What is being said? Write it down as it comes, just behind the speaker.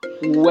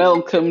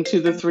Welcome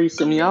to the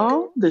threesome,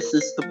 y'all. This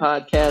is the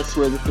podcast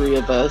where the three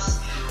of us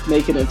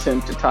make an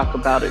attempt to talk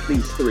about at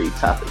least three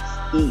topics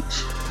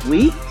each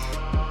week.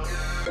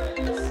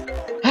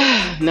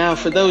 Now,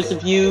 for those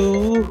of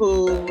you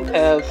who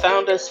have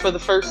found us for the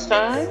first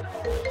time,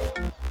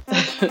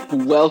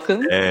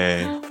 welcome.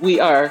 Hey.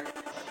 We are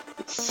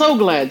so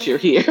glad you're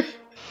here.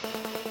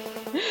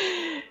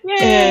 Yay!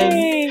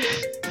 And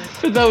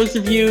for those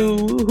of you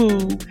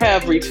who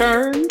have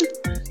returned,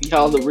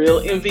 y'all the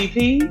real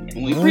MVP,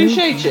 and we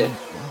appreciate you.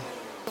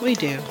 We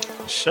do.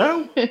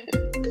 Show.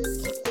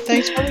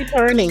 Thanks for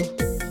returning.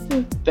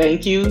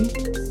 Thank you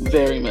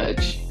very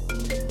much.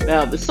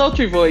 Now, the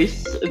sultry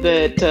voice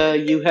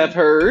that you have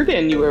heard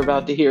and you are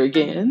about to hear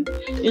again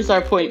is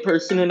our point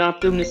person and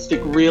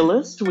optimistic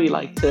realist. We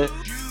like to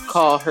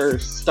call her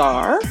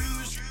Star.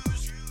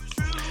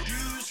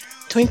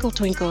 Twinkle,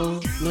 twinkle,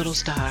 little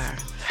star,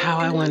 how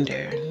I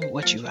wonder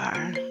what you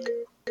are.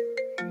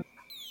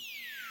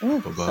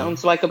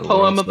 Sounds like a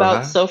poem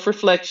about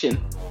self-reflection.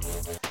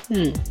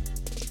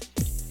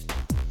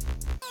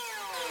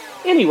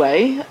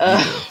 Anyway,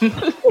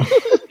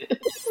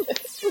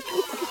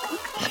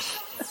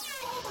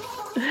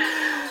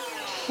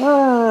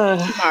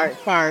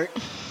 Fart.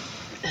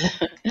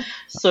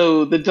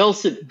 So the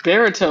dulcet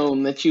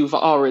baritone that you've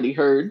already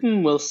heard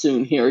and will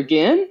soon hear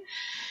again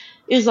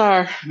is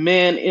our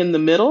man in the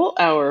middle,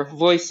 our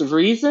voice of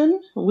reason.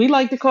 We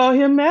like to call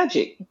him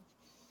Magic.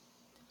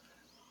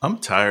 I'm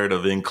tired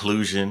of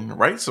inclusion.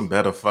 Write some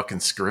better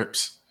fucking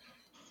scripts.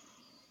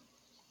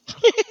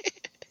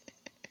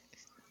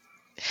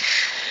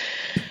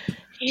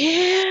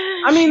 Yeah.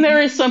 I mean, there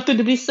is something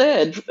to be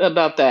said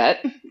about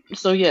that.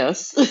 So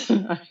yes,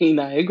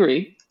 I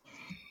agree.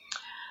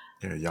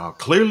 Yeah, y'all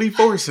clearly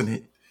forcing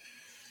it.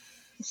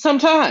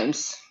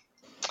 Sometimes.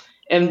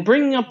 And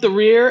bringing up the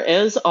rear,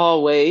 as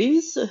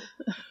always,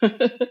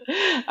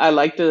 I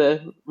like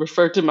to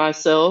refer to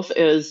myself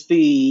as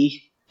the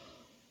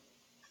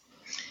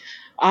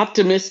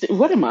optimistic.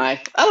 What am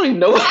I? I don't even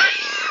know.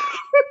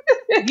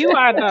 You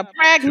are the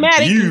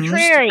pragmatic Confused.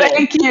 contrarian.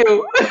 Thank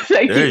you.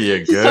 Thank There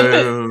you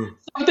go.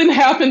 Something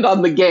happened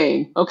on the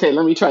game. Okay,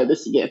 let me try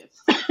this again.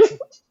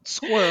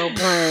 Squirrel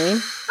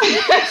brain.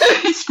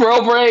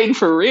 Squirrel brain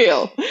for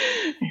real.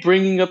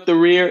 Bringing up the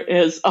rear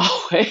as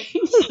always.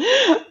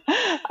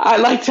 I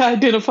like to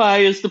identify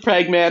as the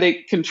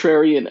pragmatic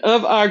contrarian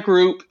of our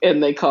group,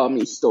 and they call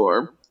me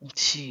Storm.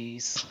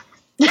 Jeez.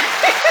 You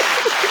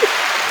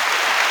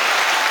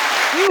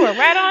were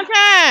right on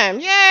time.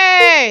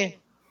 Yay!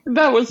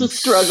 That was a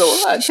struggle,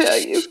 I tell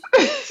you.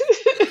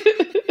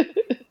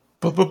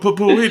 But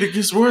wait, it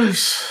gets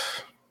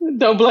worse.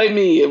 Don't blame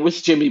me. It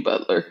was Jimmy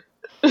Butler.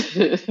 What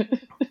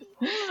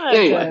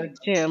Anyway. does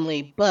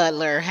Jimmy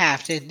Butler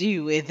have to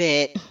do with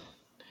it?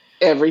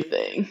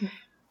 Everything.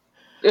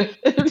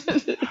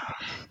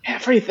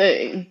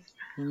 Everything.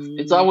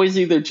 It's always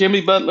either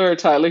Jimmy Butler or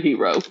Tyler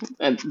Hero.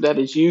 And that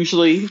is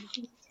usually,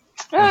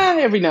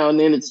 every now and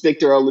then, it's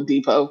Victor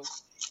Oladipo.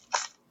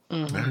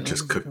 I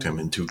just cooked him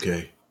in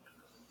 2K.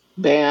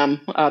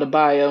 Bam, out of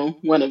bio,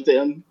 one of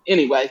them.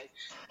 Anyway,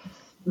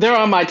 they're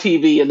on my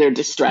TV and they're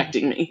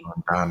distracting me.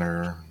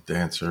 Donner,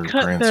 dancer,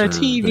 Cut prancer, the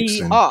TV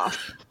vixen.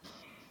 off.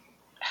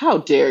 How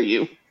dare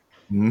you?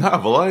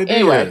 Novel idea.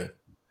 Anyway.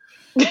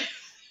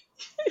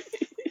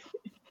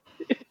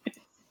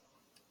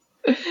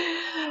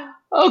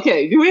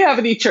 Okay, do we have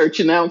any church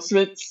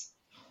announcements?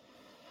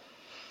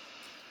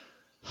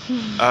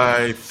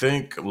 I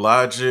think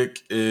Logic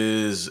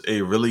is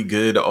a really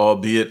good,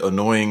 albeit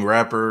annoying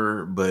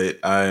rapper, but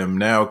I am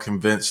now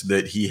convinced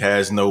that he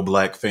has no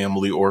black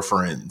family or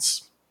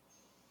friends.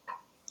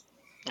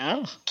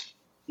 Oh.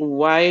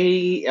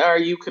 Why are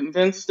you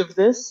convinced of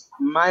this,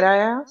 might I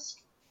ask?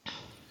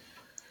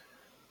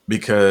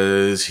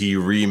 Because he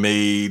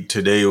remade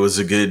Today Was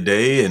a Good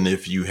Day, and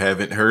if you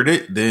haven't heard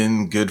it,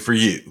 then good for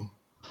you.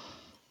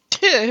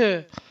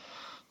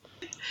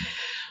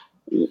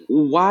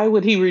 Why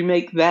would he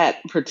remake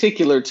that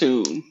particular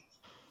tune?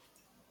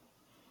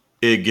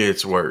 It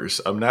gets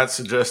worse. I'm not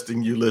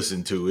suggesting you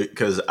listen to it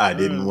because I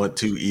didn't want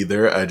to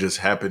either. I just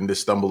happened to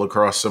stumble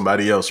across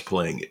somebody else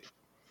playing it.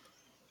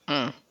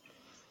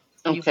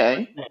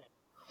 Okay.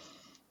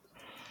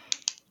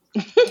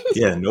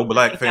 Yeah, no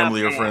black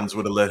family or friends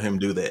would have let him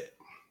do that.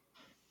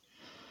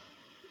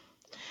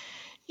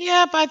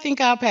 Yep, I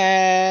think I'll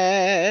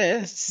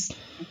pass.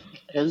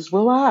 As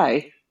will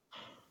I.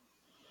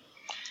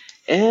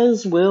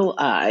 As will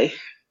I.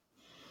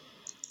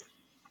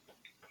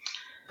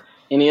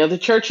 Any other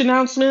church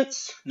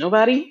announcements?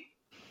 Nobody?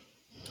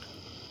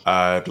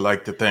 I'd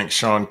like to thank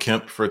Sean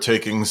Kemp for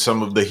taking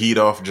some of the heat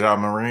off Ja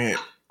Morant.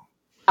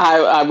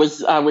 I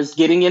was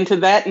getting into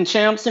that in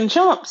Champs and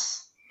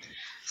Chumps.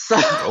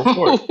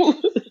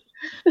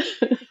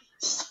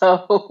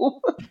 So,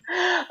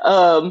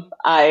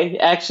 I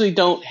actually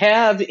don't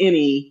have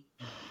any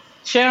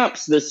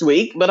champs this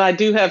week, but I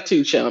do have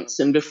two chumps.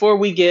 And before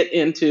we get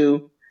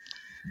into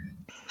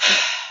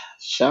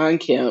Sean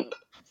Kemp,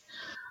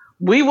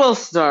 we will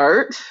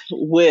start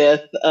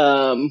with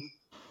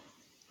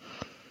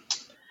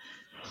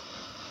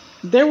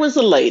There was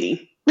a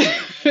lady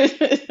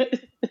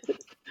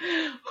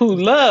who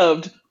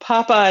loved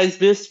Popeye's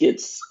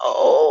biscuits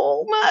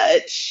so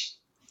much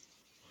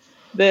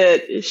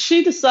that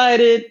she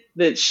decided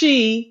that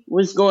she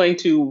was going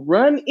to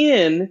run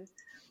in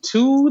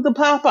to the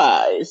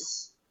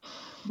Popeyes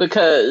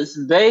because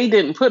they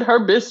didn't put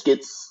her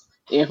biscuits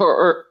in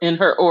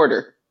her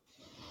order.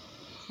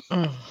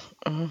 Mm,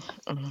 mm,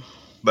 mm.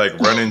 Like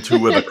run into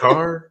with a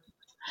car.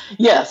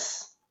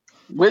 Yes,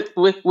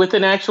 with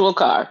an actual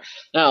car.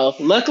 Now,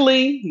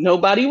 luckily,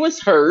 nobody was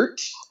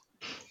hurt.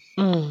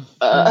 Mm, mm,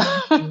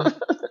 Uh, mm.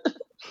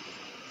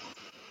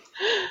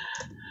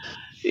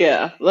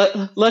 yeah,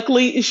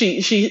 luckily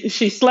she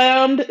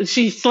slammed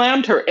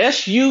her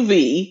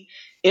SUV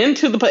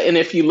into the and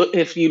if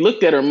you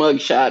looked at her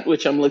mugshot,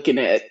 which I'm looking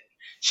at,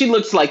 she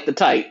looks like the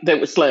type that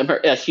would slam her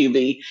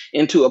SUV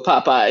into a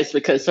Popeyes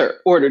because her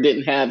order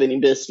didn't have any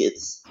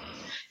biscuits.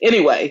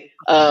 Anyway,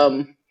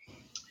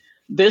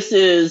 this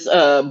is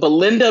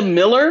Belinda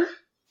Miller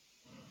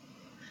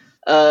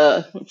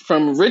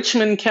from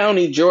Richmond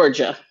County,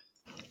 Georgia,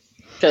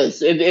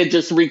 because it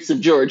just reeks of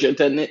Georgia,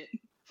 doesn't it?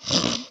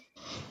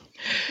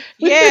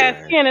 Yeah,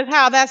 seeing as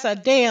how that's a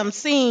damn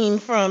scene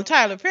from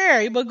Tyler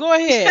Perry, but go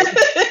ahead.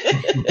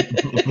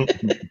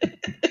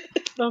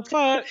 The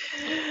fuck?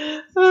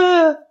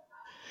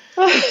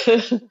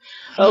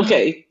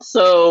 Okay,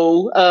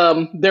 so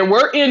there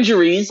were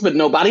injuries, but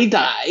nobody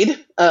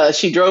died.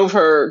 She drove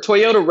her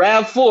Toyota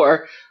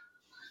RAV4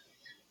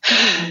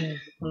 Mm,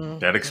 mm,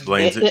 That mm,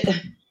 explains it.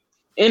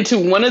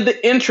 into one of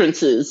the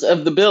entrances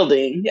of the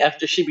building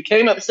after she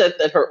became upset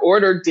that her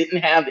order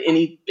didn't have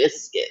any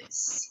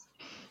biscuits.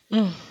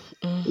 mm,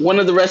 mm, One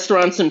of the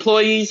restaurant's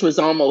employees was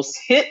almost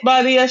hit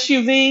by the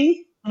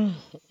SUV. mm,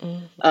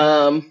 mm, mm.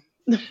 Um,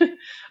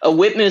 a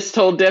witness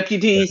told Got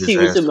deputies his he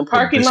was ass in to the put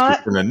parking biscuits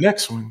lot. in the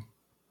next one.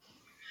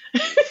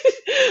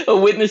 A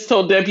witness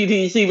told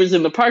deputies he was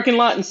in the parking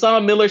lot and saw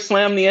Miller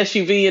slam the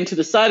SUV into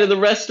the side of the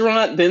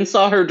restaurant, then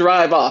saw her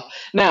drive off.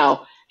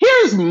 Now,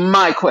 here's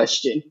my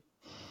question.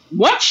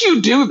 Once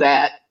you do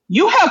that,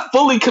 you have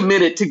fully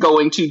committed to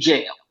going to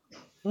jail.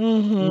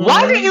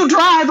 Why did Mhm. you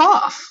drive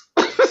off?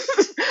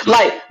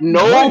 Like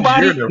Mind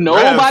you, you're in a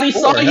nobody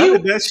saw RAV4. How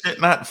did you? that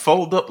shit not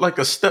fold up like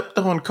a stepped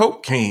on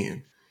Coke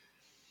can?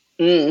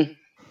 Mm,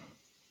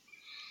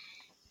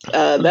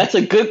 Mm, that's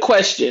a good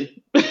question.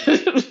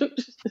 mm,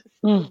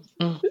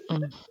 mm,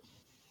 mm.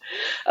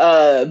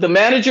 The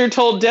manager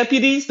told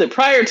deputies that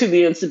prior to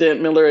the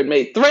incident, Miller had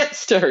made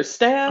threats to her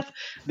staff,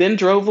 then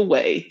drove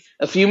away.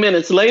 A few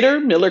minutes later,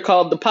 Miller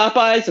called the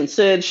Popeyes and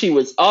said she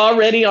was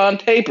already on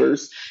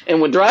papers and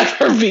would drive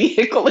her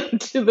vehicle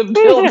into the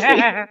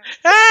building.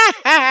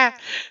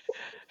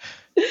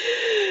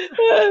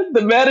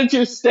 The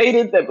manager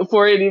stated that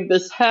before any of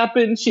this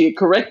happened, she had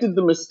corrected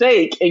the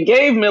mistake and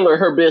gave Miller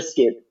her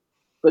biscuit,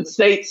 but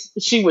states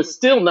she was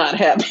still not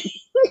happy,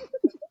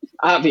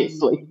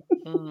 obviously.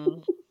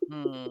 Mm, mm,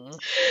 mm.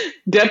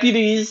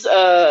 Deputies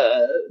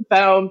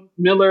found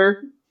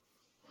Miller's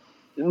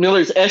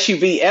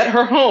SUV at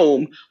her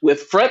home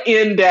with front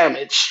end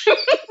damage.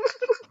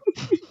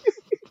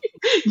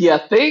 You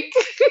think?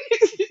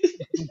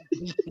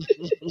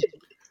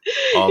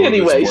 All of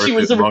it's Anyway, she worth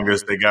was it long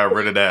as they got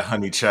rid of that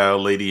honey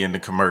child lady in the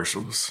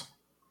commercials.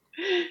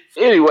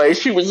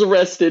 she was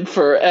arrested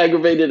for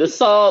aggravated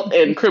assault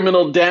and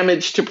criminal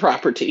damage to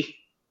property.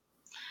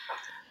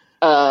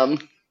 Um,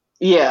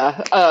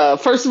 yeah.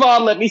 First of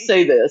all, let me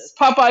say this: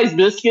 Popeye's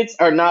biscuits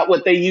are not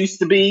what they used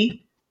to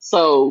be.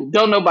 So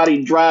don't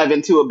nobody drive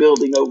into a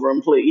building over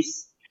them,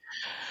 please.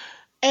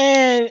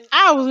 And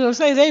I was gonna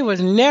say they was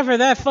never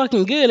that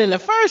fucking good in the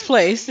first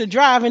place to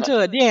drive into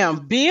a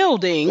damn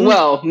building.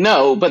 Well,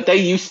 no, but they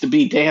used to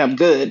be damn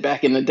good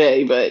back in the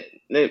day, but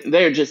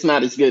they're just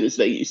not as good as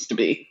they used to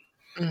be.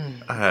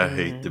 Mm, I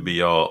hate to mm.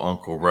 be all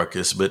Uncle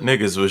Ruckus, but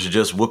niggas was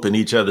just whooping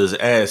each other's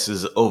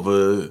asses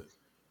over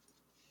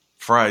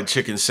fried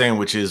chicken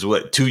sandwiches,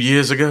 what, 2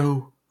 years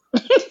ago?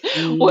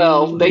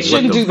 Well, they What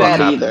shouldn't the do fuck that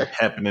Mhm. either.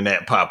 happening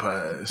at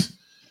Popeyes?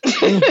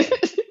 Mm,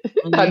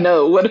 I mm,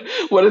 know.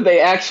 What are they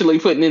actually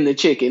putting in the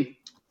chicken?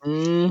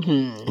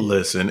 mhm.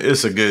 Listen,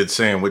 it's a good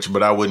sandwich,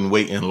 but I wouldn't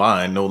wait in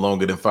line no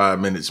longer than 5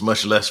 minutes,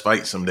 much less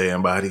fight some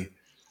damn body.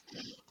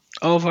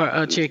 Over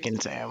a chicken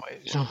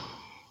sandwich.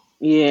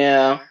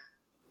 Yeah.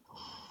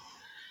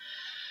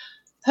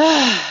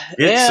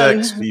 Get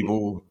sex, And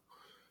people.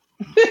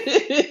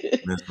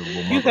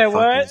 Miserable You said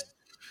what? motherfuckers.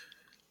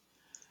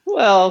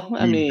 well,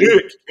 I mean,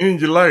 Dick in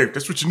your life.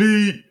 That's what you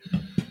need.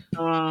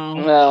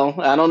 Um, well,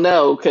 I don't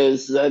know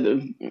because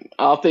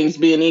all things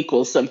being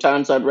equal,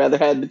 sometimes I'd rather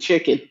have the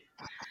chicken.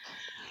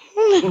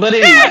 But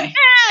anyway,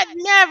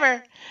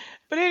 never.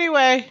 But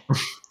anyway,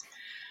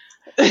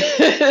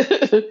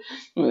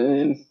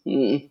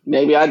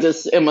 maybe I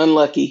just am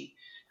unlucky.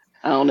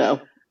 I don't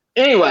know.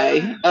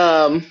 Anyway,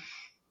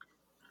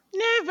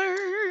 never.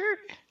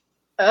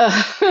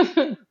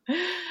 uh,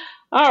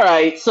 all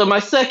right. So my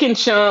second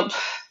chump,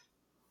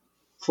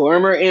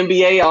 former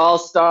NBA All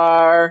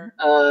Star,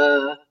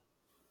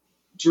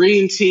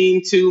 Dream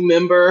Team 2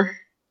 member,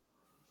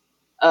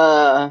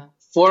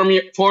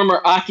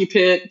 former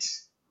occupant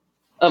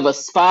of a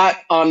spot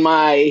on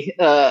my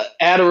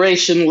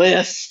adoration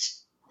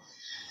list,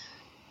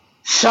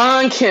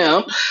 Sean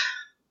Kemp,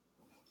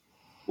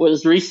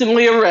 was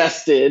recently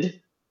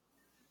arrested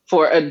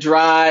for a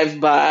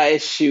drive-by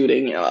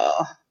shooting,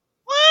 y'all.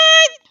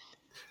 What?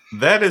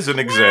 That is an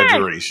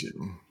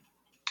exaggeration.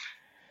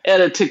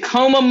 At a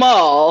Tacoma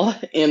Mall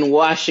in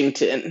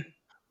Washington.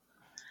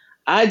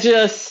 I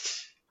just...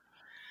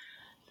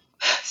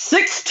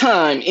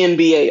 Six-time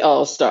NBA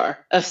All-Star.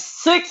 A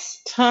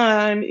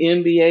six-time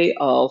NBA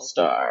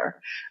All-Star.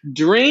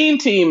 Dream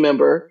Team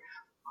member.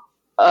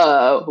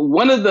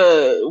 One of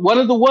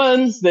the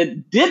ones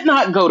that did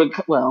not go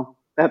to... Well,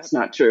 that's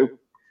not true.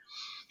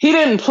 He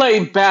didn't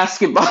play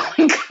basketball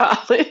in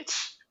college.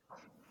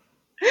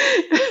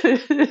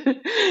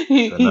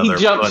 he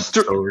jumped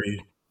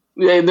story.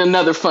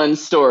 Another fun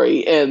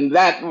story, and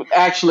that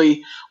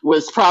actually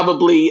was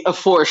probably a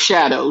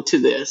foreshadow to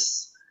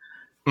this.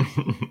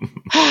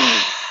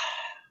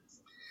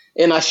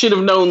 And I should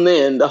have known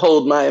then to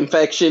hold my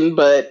infection,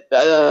 but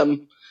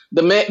the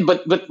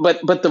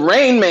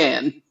Rain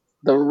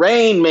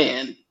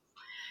Man,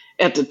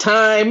 at the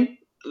time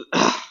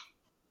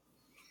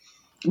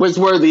was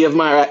worthy of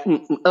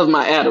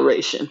my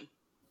adoration.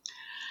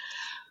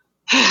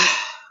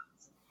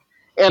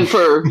 And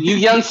for you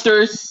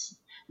youngsters,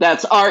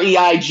 that's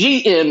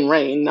REIGN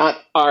Rain, not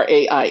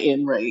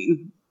RAIN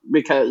Rain,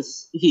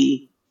 because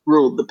he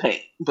ruled the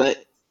paint.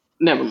 But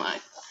never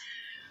mind.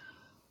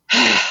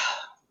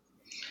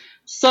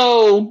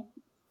 So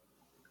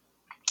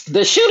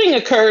the shooting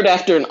occurred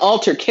after an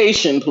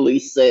altercation,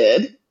 police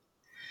said.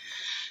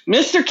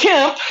 Mr.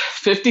 Kemp,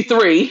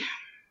 53.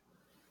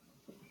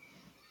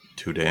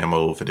 Too damn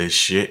old for this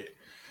shit.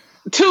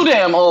 Too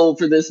damn old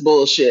for this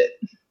bullshit.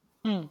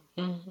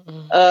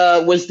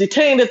 Was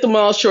detained at the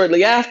mall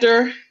shortly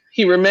after.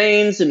 He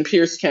remains in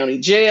Pierce County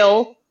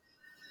Jail.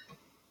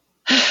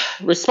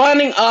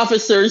 Responding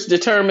officers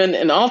determined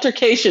an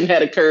altercation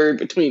had occurred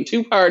between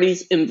two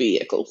parties in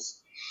vehicles.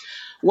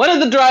 One of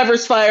the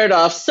drivers fired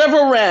off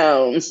several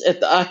rounds at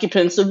the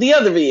occupants of the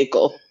other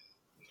vehicle.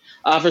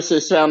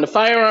 Officers found a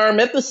firearm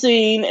at the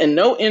scene and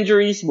no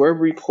injuries were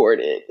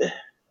reported.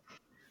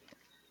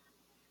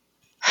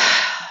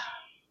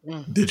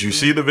 Did you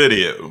see the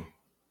video?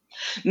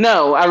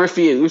 No, I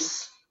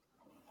refuse.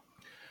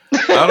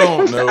 I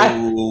don't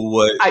know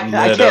what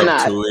led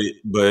up to it,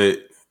 but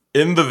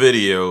in the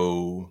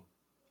video,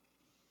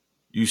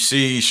 you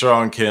see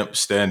Sean Kemp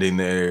standing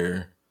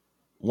there.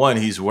 One,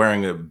 he's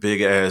wearing a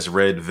big ass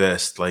red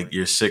vest, like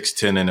you're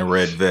 6'10" in a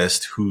red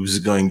vest. Who's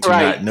going to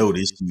not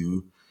notice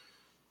you?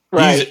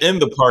 Right. He's in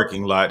the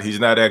parking lot. He's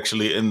not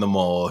actually in the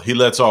mall. He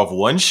lets off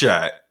one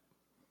shot.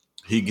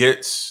 He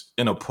gets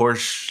in a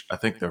Porsche. I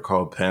think they're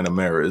called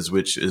Panameras,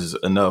 which is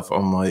enough.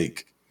 I'm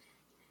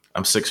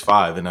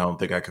 6'5" and I don't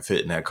think I could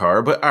fit in that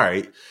car. But all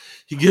right,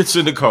 he gets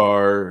in the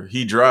car.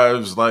 He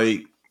drives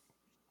like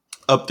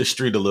up the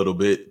street a little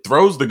bit,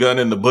 throws the gun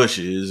in the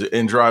bushes,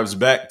 and drives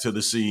back to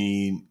the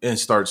scene and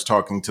starts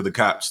talking to the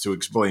cops to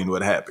explain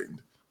what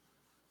happened.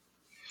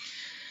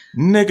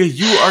 Nigga,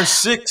 you are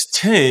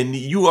 6'10".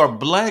 You are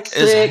black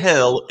as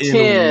hell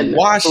in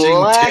Washington.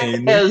 Black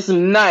as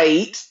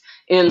night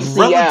in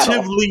Seattle.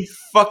 Relatively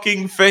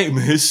fucking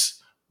famous.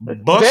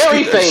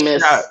 Very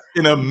famous.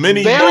 In a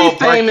mini mall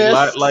parking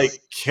lot like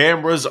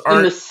cameras aren't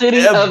in the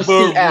city of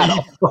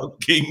Seattle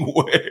fucking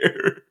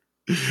where.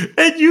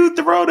 And you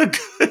throw the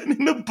gun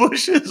in the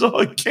bushes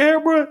on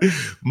camera?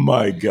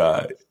 My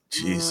God.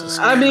 Jesus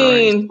Christ.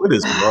 Mean, what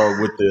is wrong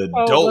with the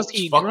adults? Was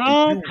he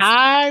drunk?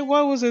 High?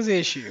 What was his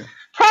issue?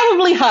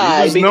 Probably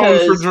high. He was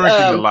known for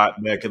drinking a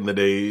lot back in the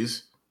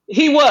days.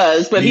 He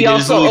was, but he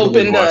also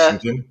opened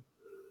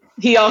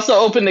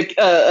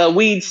a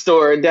weed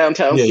store in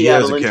downtown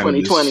Seattle in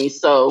 2020.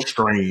 So, just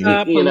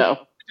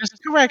a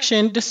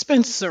correction,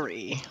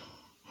 dispensary.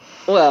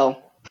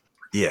 Well,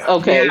 yeah.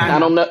 Okay, yeah. I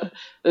don't know.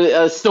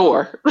 A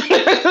store where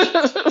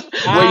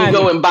you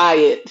go and buy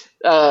it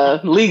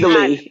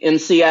legally in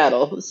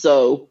Seattle.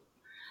 So,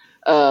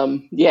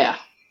 yeah.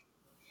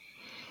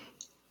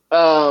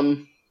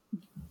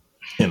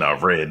 In a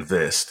red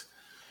vest.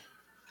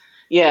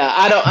 Yeah,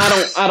 I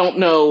don't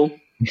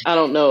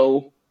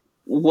know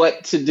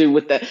what to do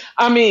with that.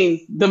 I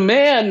mean, the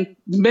man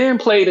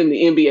played in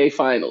the NBA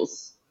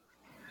Finals.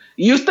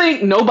 You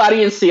think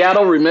nobody in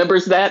Seattle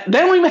remembers that? They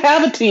don't even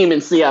have a team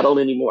in Seattle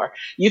anymore.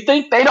 You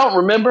think they don't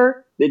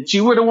remember that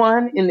you were the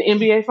one in the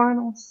NBA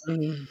Finals?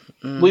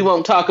 Mm-hmm. We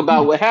won't talk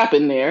about what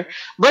happened there,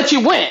 but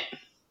you went.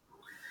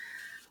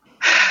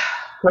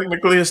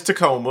 Technically, it's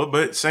Tacoma,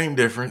 but same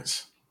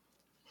difference.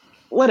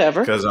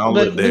 Whatever. Because I don't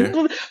live there.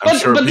 I'm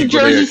sure people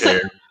there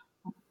care.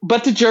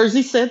 But the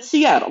jersey said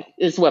Seattle,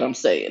 is what I'm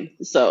saying.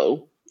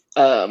 So...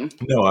 no,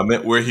 I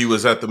meant where he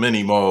was at the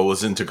mini mall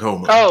was in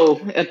Tacoma. Oh,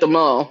 at the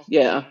mall.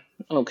 Yeah.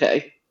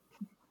 Okay.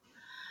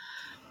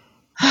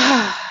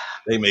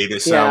 They made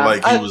it sound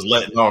like he was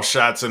letting off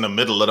shots in the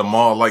middle of the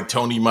mall like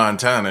Tony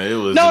Montana. It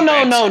was No.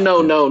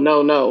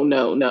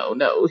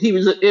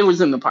 It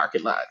was in the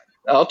parking lot.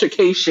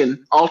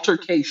 Altercation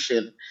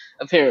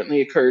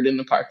apparently occurred in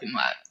the parking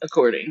lot,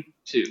 according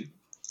to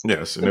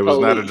Yes, and the it was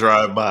not a police.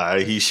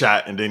 drive-by. He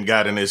shot and then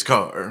got in his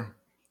car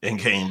and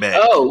came back.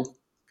 So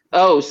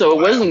it Wow.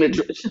 wasn't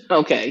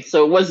okay.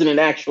 So it wasn't an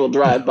actual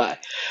drive-by.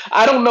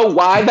 I don't know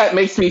why that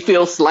makes me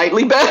feel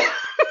slightly better.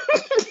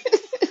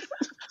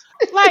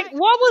 Like,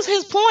 what was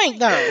his point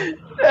though?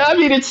 I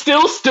mean, it's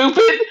still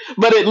stupid,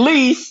 but at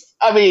least,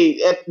 I mean,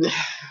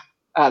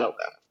 I don't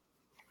know.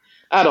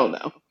 I don't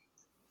know.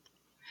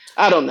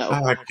 I don't know.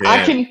 I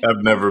I can't. can.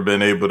 I've never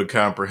been able to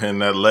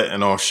comprehend that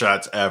letting off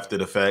shots after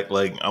the fact.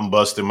 Like, I'm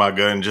busting my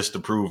gun just to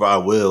prove I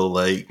will.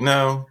 Like,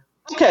 no.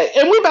 Okay,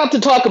 and we're about to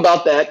talk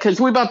about that because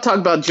we're about to talk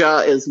about Ja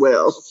as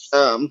well.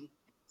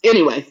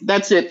 Anyway,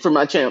 that's it for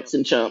my champs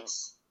and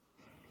chumps.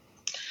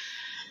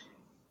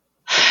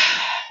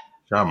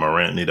 John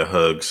Morant need a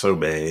hug so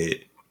bad.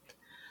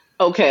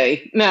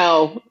 Okay,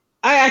 now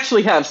I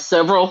actually have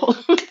several.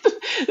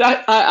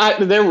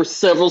 There were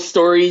several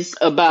stories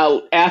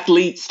about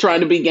athletes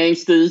trying to be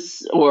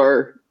gangsters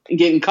or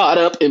getting caught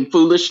up in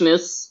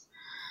foolishness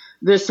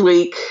this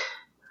week.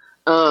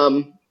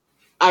 I'm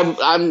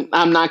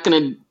not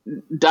going to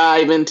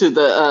dive into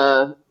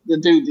the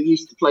dude that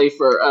used to play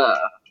for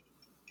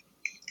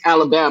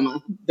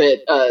Alabama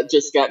that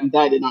just got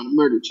indicted on a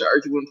murder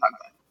charge. We won't talk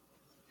about it.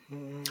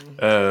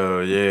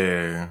 Oh,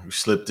 yeah. Who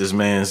slipped his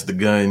man's the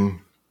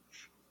gun?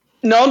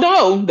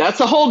 No, that's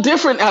a whole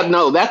different.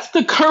 No, that's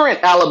the current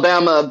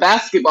Alabama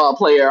basketball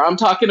player. I'm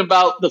talking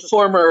about the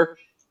former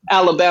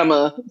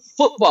Alabama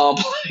football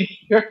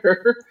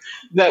player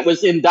that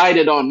was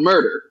indicted on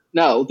murder.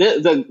 No,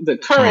 the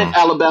current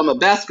Alabama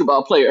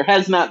basketball player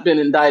has not been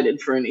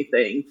indicted for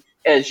anything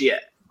as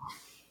yet.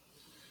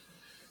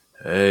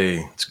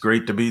 Hey, it's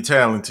great to be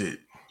talented.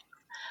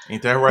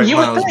 Ain't that right, You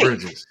would Miles think.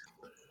 Bridges?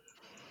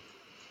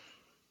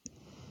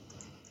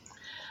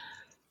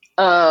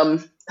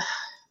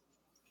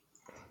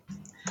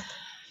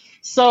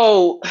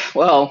 So,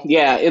 well,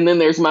 yeah, and then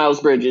there's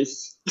Miles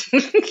Bridges.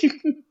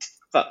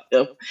 Fuck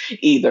them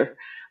either.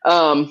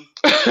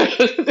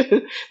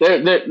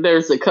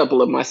 There's a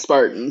couple of my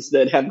Spartans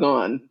that have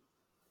gone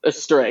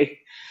astray,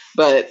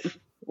 but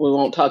we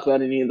won't talk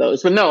about any of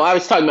those. But no, I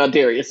was talking about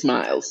Darius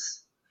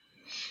Miles.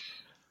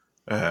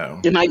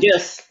 And I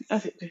guess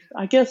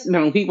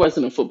no, he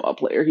wasn't a football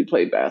player. He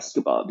played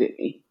basketball, didn't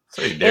he?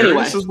 Say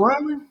Darius is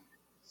wilding?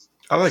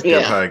 I like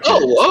that podcast.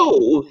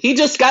 Oh, he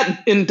just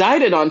got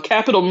indicted on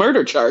capital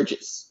murder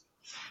charges.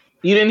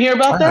 You didn't hear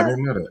about that? I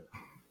didn't know that.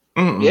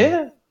 Mm-mm.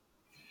 Yeah.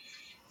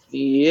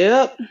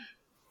 Yep.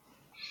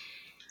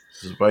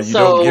 This is why you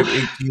don't give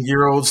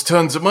 18-year-olds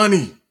tons of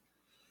money.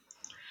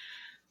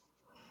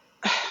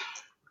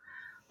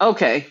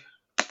 Okay.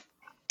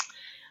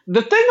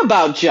 The thing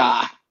about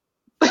Ja,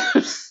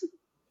 I'm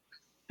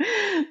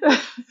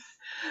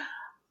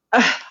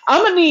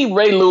going to need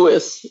Ray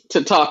Lewis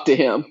to talk to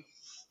him.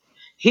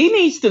 He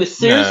needs to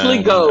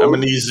seriously go. I'm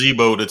going to need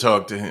Zebo to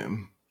talk to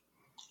him.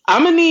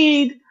 I'm going to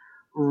need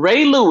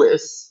Ray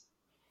Lewis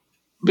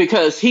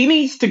because he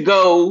needs to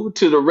go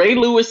to the Ray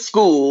Lewis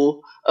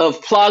School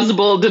of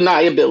Plausible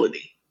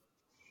Deniability.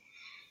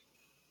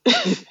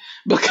 Because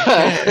you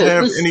can't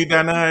have any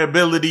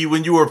deniability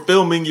when you are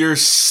filming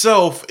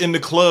yourself in the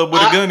club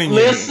with a gun in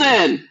your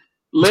hand.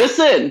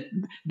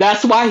 Listen,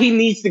 that's why he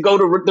needs to go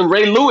to the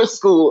Ray Lewis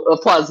School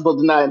of Plausible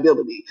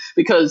Deniability.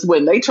 Because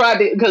when they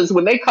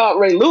caught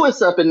Ray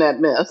Lewis up in that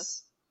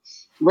mess,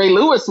 Ray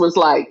Lewis was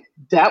like,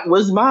 that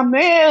was my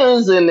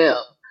man's in them.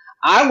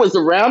 I was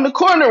around the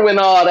corner when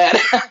all that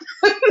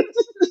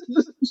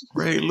happened.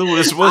 Ray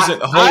Lewis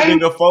wasn't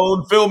holding a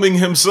phone filming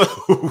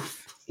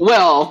himself.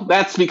 Well,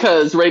 that's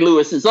because Ray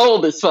Lewis is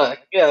old as fuck.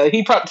 Yeah,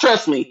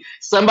 trust me,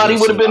 somebody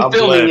would have been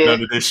filming it.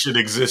 None of this shit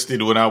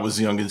existed when I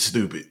was young and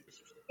stupid.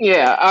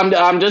 Yeah,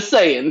 I'm just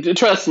saying.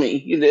 Trust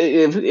me.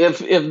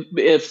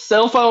 If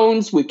cell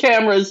phones with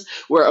cameras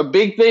were a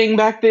big thing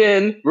back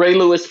then, Ray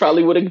Lewis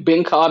probably would have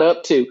been caught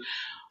up too.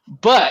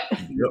 But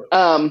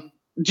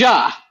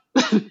Ja,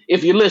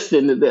 if you're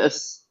listening to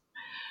this,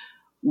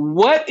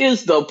 what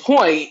is the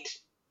point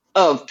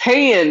of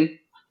paying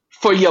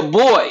for your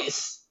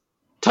boys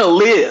to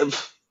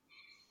live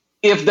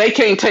if they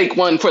can't take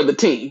one for the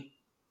team?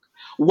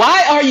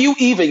 Why are you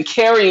even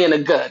carrying a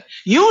gun?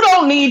 You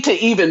don't need to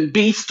even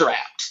be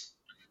strapped.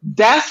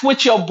 That's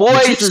what your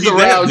boys is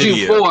around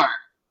you for.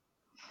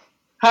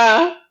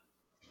 Huh?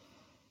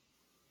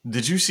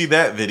 Did you see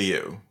that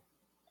video?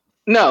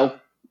 No.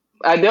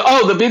 I did.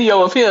 Oh, the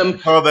video of him.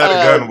 Oh,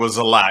 that gun was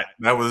a lot.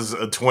 That was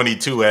a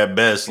 22 at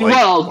best. Like,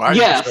 well, why are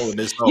you showing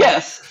this off?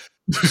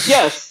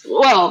 Yes.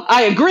 Well,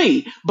 I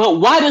agree.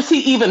 But why does he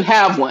even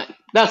have one?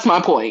 That's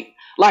my point.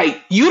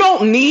 Like, you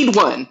don't need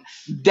one.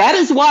 That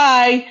is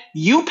why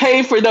you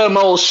pay for them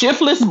old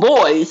shiftless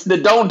boys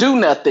that don't do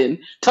nothing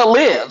to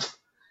live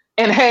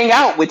and hang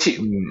out with you.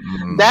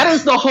 Mm-hmm. That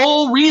is the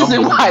whole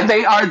reason why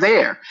they are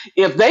there.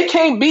 If they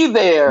can't be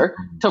there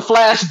to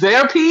flash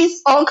their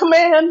piece on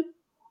command,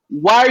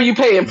 why are you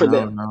paying for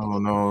them?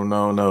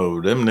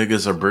 No. Them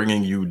niggas are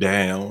bringing you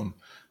down.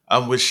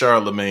 I'm with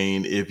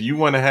Charlemagne. If you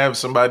want to have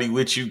somebody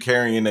with you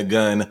carrying a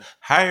gun,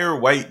 hire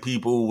white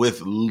people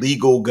with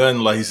legal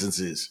gun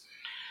licenses.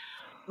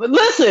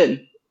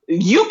 Listen,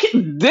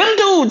 them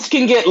dudes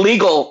can get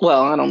legal.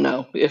 Well, I don't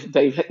know if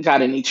they've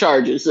got any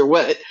charges or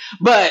what,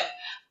 but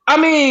I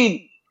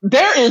mean,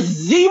 there is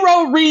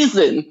zero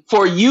reason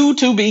for you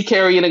to be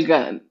carrying a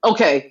gun.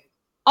 Okay.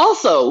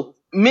 Also,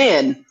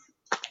 men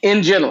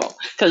in general,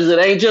 because it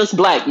ain't just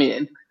black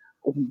men,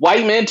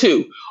 white men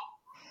too.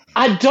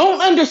 I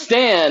don't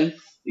understand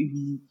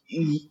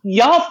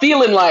y'all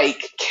feeling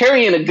like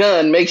carrying a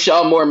gun makes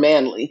y'all more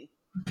manly.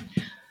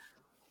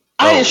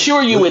 I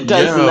assure you it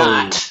does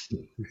not.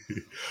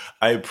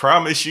 I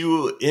promise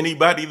you,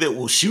 anybody that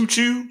will shoot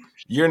you,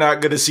 you're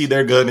not going to see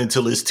their gun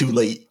until it's too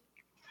late.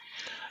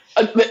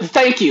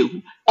 Thank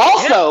you.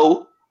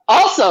 Also,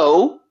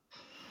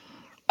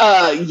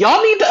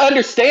 y'all need to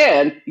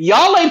understand,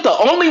 y'all ain't the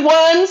only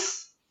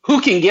ones who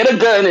can get a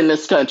gun in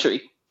this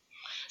country.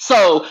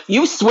 So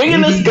you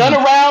swinging this gun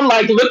around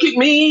like, look at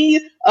me,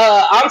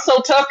 I'm so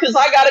tough because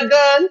I got a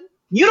gun.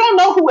 You don't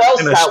know who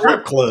else in a got strip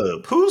one.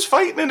 club. Who's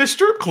fighting in a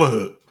strip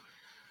club?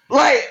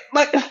 Like.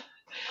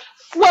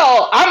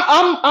 Well,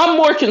 I'm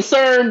more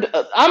concerned.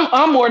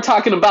 I'm more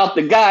talking about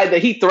the guy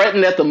that he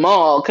threatened at the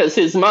mall because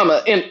his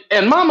mama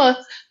and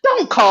mama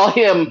don't call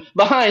him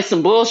behind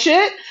some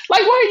bullshit.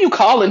 Like, why are you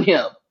calling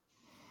him?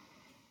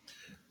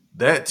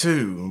 That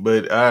too,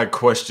 but I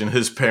question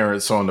his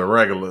parents on the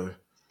regular.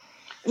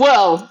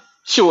 Well,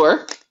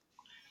 sure.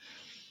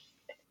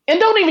 And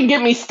don't even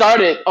get me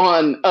started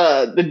on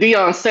the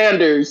Deion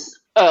Sanders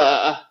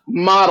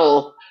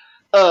model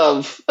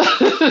of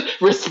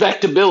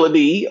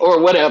respectability or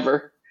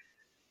whatever.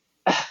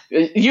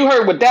 You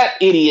heard what that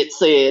idiot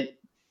said.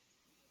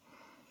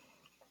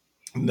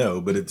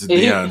 No, but it's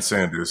Deion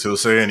Sanders. He'll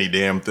say any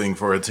damn thing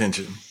for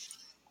attention.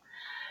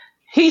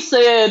 He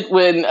said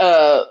when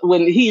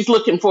he's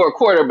looking for a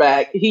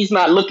quarterback, he's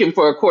not looking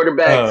for a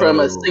quarterback from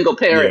a single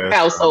parent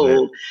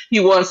household. He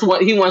wants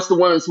the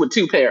ones with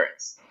two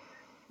parents.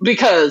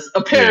 Because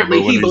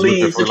apparently he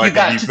believes if you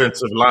got a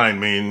defensive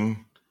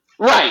lineman,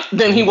 right,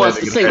 then he wants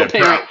the single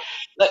parent.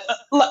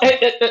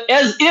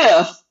 As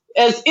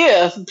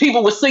if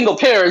people with single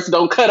parents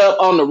don't cut up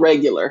on the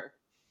regular.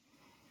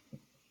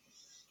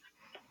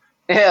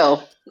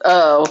 Hell,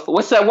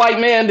 what's that white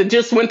man that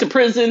just went to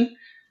prison?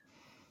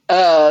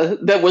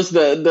 That was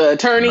the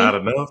attorney. Not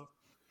enough.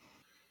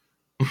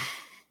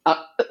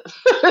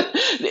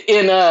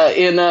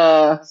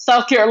 In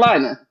South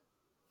Carolina.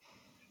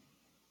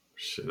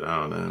 Shit, I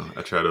don't know.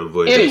 I try to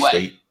avoid that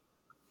state.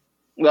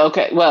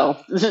 Okay,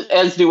 well,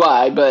 as do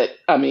I, but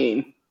I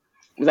mean,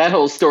 that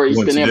whole story's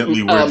been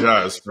incidentally where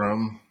Josh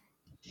from.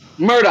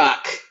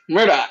 Murdoch,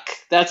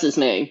 that's his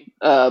name.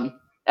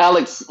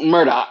 Alex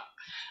Murdoch.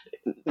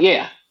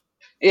 Yeah.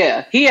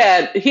 He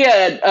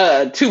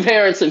had two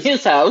parents in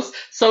his house.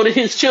 So did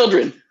his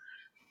children.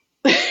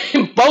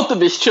 Both of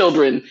his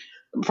children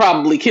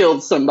probably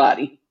killed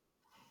somebody.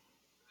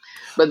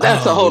 But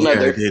that's a whole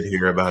nother. I did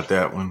hear about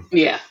that one.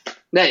 Yeah.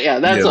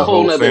 That's a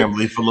whole nother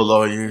family full of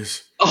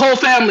lawyers. A whole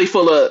family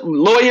full of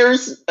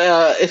lawyers.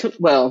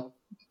 Well,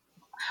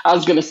 I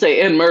was gonna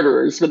say and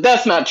murderers, but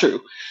that's not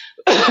true.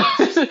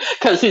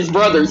 Because his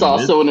brother's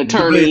also an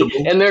attorney,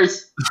 and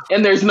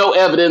there's no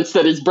evidence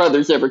that his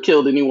brother's ever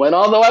killed anyone.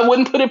 Although I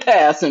wouldn't put it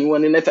past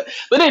anyone.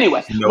 But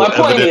anyway, my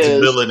point is,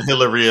 Bill and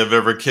Hillary have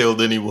ever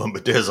killed anyone,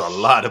 but there's a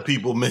lot of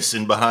people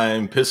missing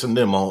behind, pissing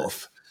them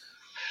off.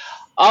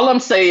 All I'm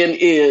saying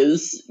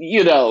is,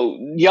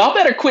 y'all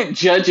better quit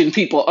judging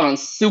people on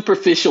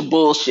superficial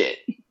bullshit.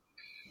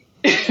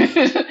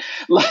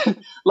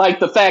 like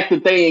the fact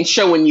that they ain't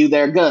showing you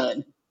their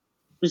gun.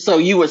 So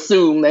you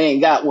assume they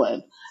ain't got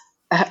one.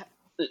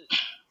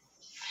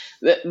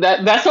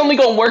 That's only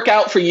going to work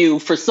out for you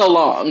for so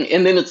long,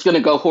 and then it's going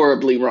to go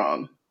horribly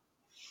wrong.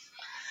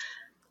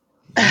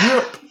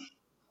 Yep.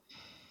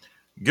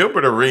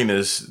 Gilbert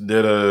Arenas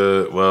did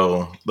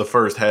the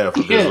first half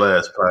of his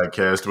last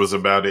podcast was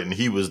about it, and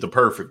he was the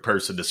perfect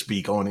person to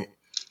speak on it.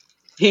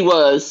 He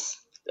was.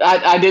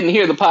 I didn't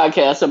hear the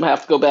podcast. I'm going to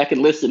have to go back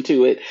and listen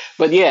to it.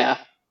 But yeah.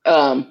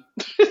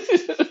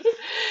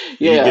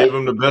 He gave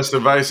him the best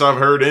advice I've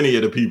heard any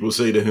of the people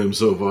say to him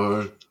so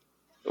far.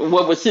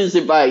 What was his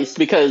advice?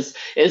 Because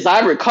as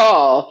I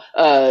recall,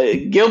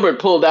 Gilbert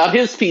pulled out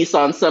his piece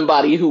on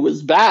somebody who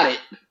was bad it.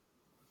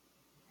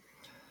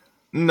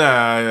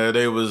 Nah,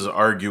 they was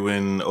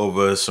arguing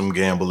over some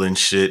gambling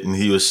shit, and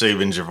he was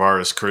saving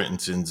Javaris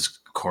Crittensen's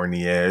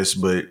corny ass.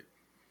 But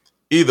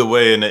either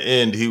way, in the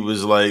end, he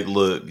was like,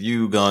 look,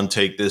 you gonna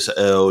take this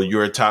L.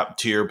 You're a top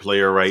tier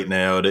player right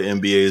now. The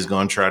NBA is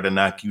gonna try to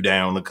knock you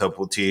down a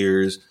couple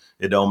tiers.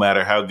 It don't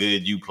matter how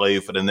good you play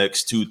for the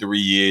next 2-3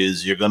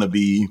 years. You're gonna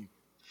be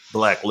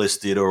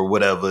blacklisted or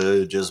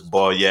whatever. Just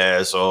ball your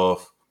ass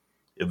off.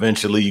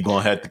 Eventually, you're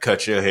gonna have to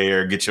cut your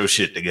hair, get your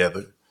shit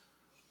together.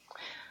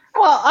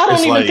 Well, I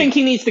don't even think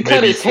he needs to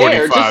cut his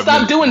hair. Just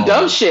stop doing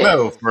dumb shit.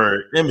 No,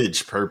 for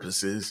image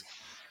purposes.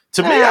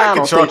 To me, I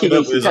can chalk it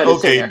up as,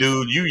 okay,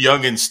 dude, you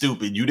young and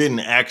stupid. You didn't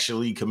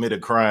actually commit a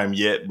crime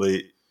yet,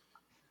 but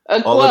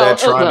All of that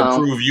trying to no.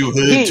 prove you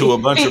hood to a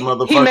bunch of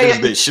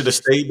motherfuckers that should have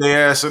stayed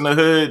their ass in the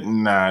hood.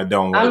 Nah,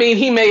 don't work. I mean,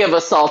 he may have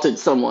assaulted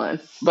someone,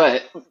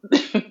 but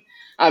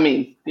I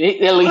mean,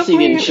 at least he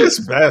didn't shoot. It's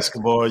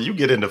basketball. You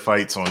get into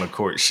fights on the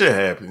court. Shit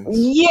happens.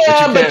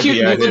 Yeah, but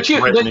you can't be out here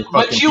threatening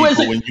fucking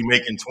people when you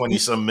making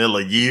 20-some mil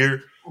a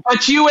year.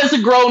 But you as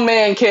a grown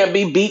man can't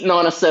be beating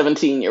on a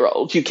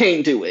 17-year-old. You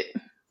can't do it.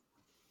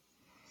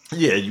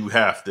 Yeah, you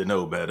have to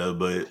know better,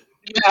 but...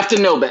 You have to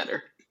know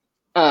better.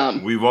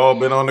 We've all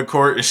been on the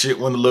court and shit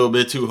went a little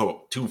bit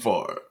too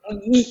far.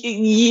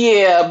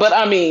 Yeah, but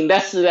I mean,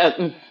 that's that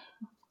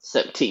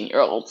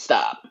 17-year-old.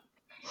 Stop.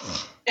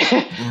 You're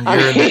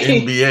in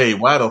the NBA.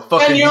 Why the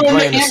fuck are you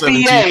playing a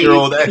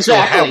 17-year-old at your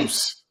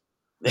house?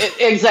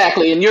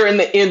 Exactly, and you're in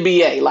the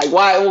NBA. Like,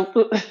 why?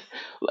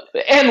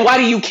 And why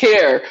do you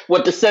care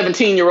what the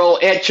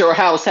 17-year-old at your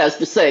house has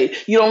to say?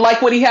 You don't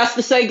like what he has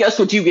to say? Guess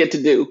what you get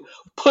to do?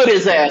 Put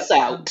his ass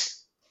out.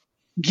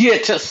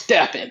 Get to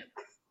stepping.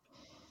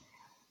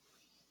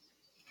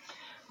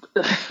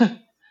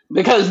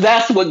 Because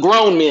that's what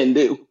grown men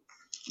do.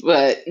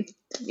 But,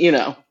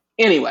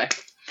 anyway.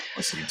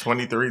 Let's see,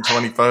 23,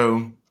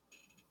 24.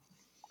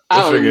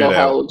 I don't even know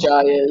how old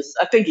Jai is.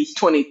 I think he's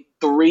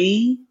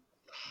 23.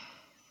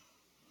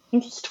 I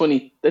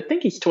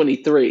think he's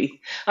 23.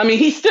 I mean,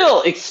 he's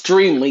still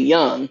extremely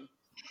young.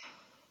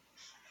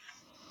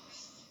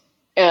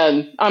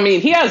 And, I mean,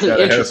 he has an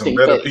interesting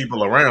have some better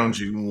people around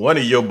you. One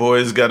of your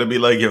boys got to be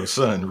like, yo,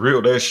 son,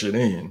 reel that shit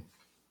in.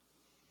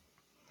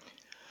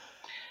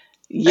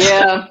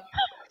 Yeah.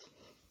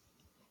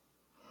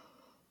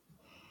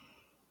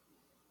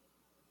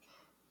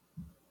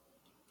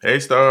 Hey,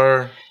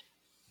 Star.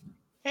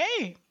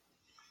 Hey.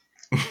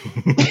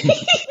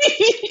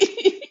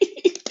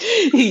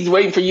 He's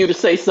waiting for you to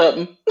say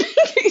something.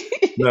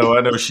 No,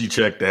 I know she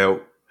checked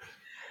out.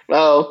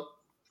 Oh.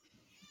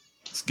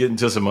 Let's get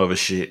into some other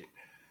shit.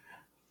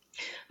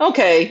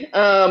 Okay.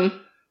 Can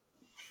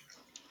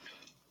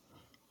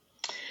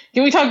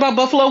we talk about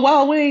Buffalo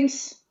Wild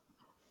Wings?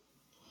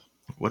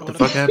 What the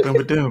fuck happened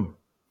with them?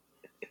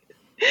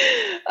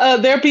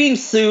 They're being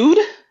sued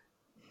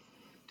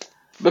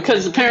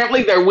because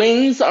apparently their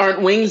wings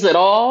aren't wings at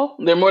all.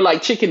 They're more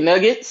like chicken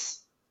nuggets.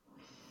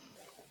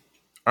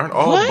 Aren't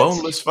all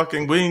boneless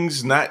fucking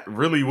wings not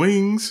really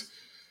wings?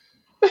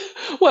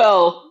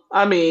 Well,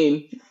 I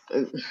mean,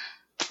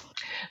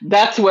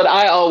 that's what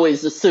I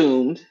always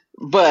assumed.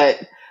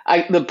 But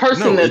the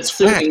person that's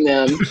suing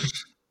them,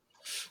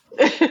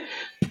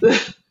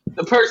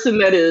 the person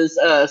that is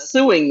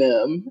suing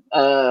them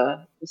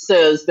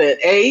says that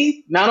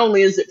not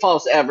only is it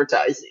false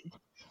advertising,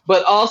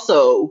 but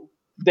also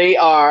they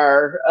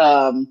are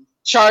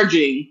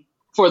charging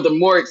for the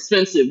more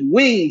expensive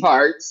wing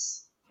parts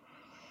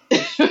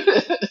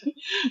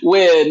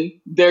when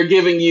they're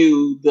giving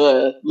you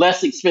the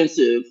less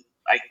expensive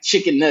like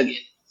chicken nugget.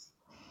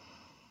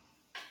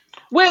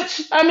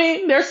 Which, I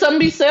mean, there's something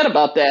to be said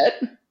about that.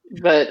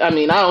 But, I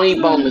mean, I don't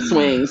eat boneless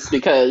wings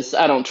because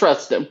I don't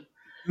trust them.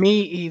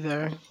 Me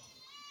either.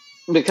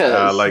 Because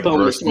I like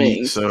breast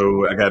meat,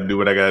 so I gotta do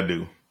what I gotta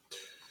do.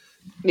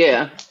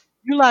 Yeah.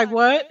 You like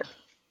what?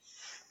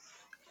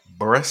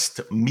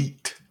 Breast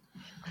meat.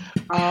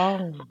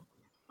 Oh.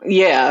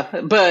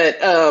 Yeah,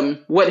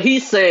 but what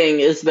he's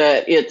saying is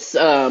that it's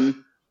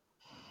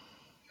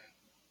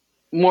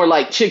more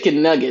like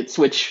chicken nuggets,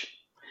 which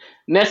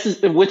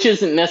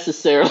isn't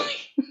necessarily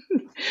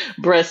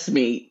breast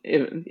meat.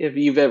 If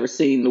you've ever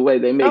seen the way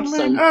they make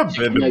I've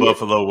been to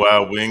Buffalo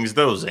Wild Wings.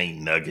 Those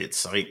ain't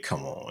nuggets. Like,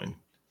 come on.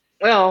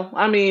 Well,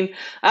 I mean,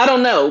 I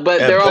don't know, but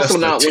they're also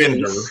not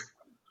wings.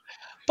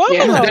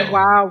 Buffalo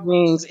Wild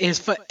Wings is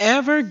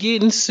forever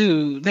getting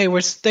sued.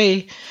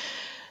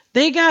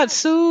 They got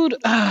sued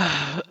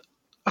a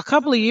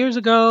couple of years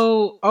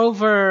ago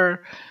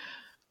over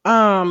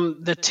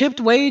the tipped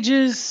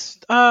wages,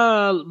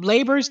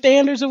 labor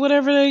standards or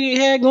whatever they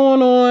had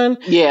going on.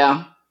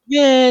 Yeah.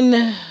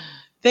 Then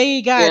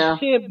they got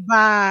tipped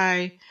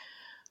by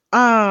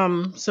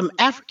some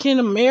African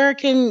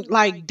American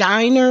like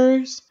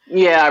diners.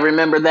 Yeah, I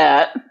remember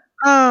that.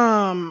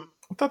 I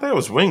thought that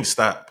was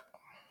Wingstop.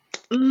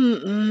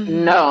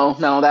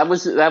 No, that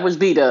was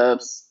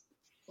B-Dubs.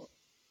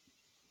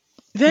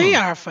 They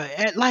are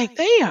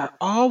they are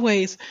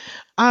always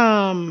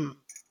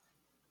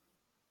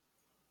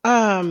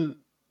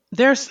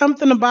there's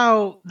something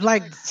about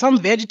like some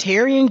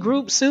vegetarian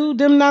group sued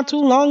them not too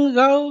long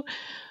ago.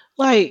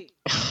 Like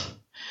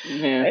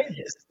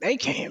they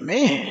can't,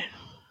 man.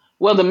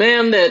 Well, the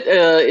man that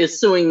is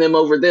suing them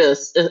over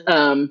this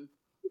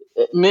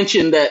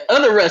mentioned that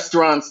other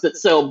restaurants that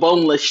sell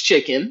boneless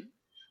chicken,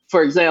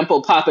 for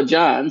example, Papa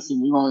John's,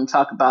 and we won't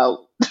talk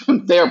about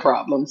their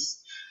problems.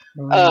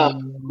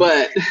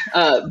 But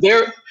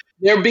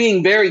they're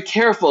being very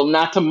careful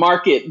not to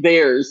market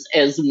theirs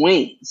as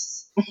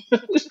wings.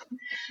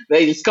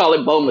 They just call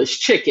it boneless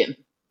chicken.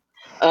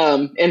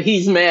 And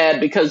he's mad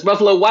because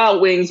Buffalo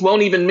Wild Wings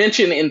won't even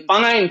mention in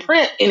fine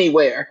print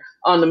anywhere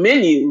on the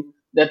menu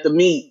that the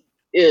meat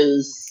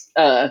is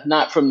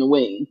not from the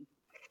wing.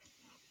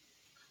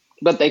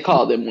 but they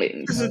call them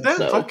wings. Is it that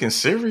So, fucking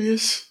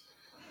serious?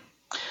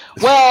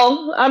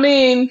 well, I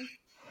mean,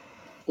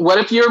 what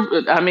if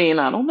you're? I mean,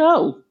 I don't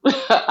know.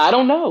 I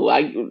don't know.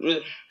 I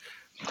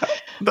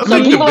Some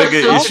think the people are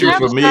bigger still issue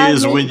for me is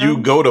advertising, when you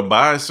go to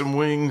buy some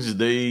wings,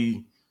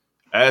 they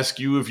ask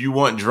you if you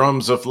want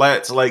drums or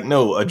flats. Like,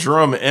 no, a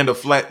drum and a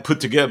flat put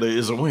together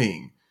is a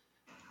wing.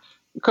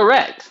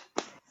 correct.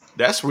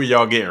 That's where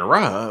y'all getting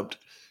robbed.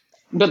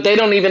 But they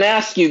don't even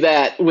ask you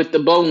that with the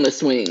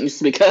boneless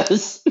wings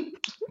because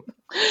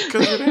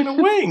Because it ain't a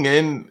wing.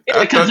 And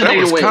I because thought it that ain't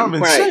a was wing,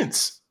 common right?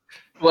 sense.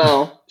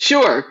 Well,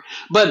 sure,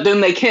 but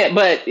then they can't.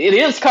 But it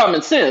is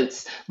common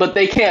sense. But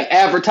they can't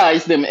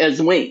advertise them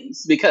as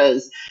wings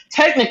because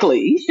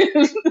technically,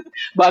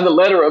 by the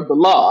letter of the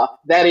law,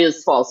 that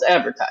is false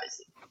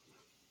advertising.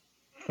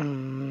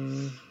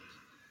 Mm.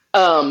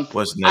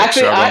 What's I next?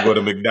 think Y'all gonna go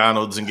to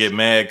McDonald's and get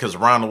mad because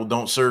Ronald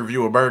don't serve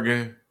you a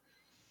burger?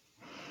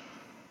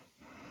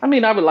 I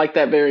mean, I would like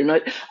that very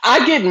much.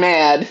 I get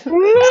mad.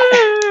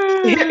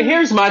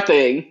 Here's my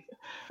thing.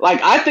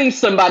 Like, I think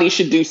somebody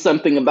should do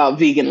something about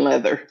vegan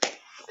leather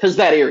because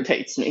that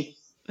irritates me.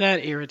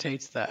 That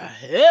irritates the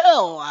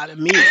hell out of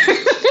me.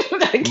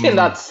 I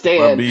cannot My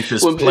stand beef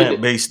is when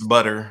plant-based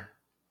butter.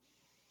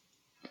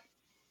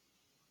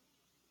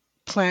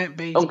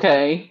 Plant-based butter.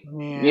 okay,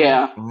 Yeah.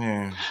 yeah.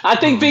 Yeah. I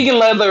think vegan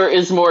leather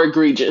is more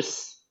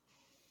egregious.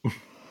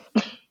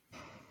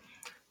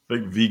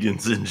 Like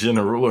vegans in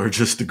general are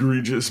just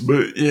egregious,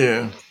 but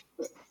yeah.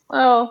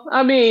 Well,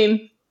 I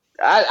mean,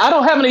 I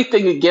don't have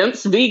anything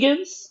against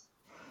vegans,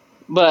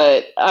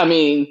 but I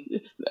mean,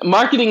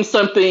 marketing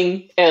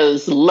something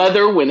as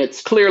leather when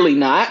it's clearly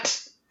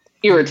not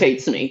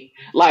irritates me.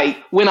 Like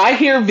when I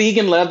hear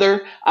vegan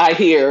leather, I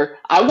hear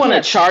I want to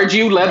Yeah. charge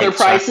you leather White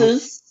chocolate.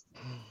 prices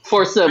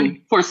for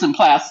some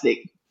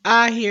plastic.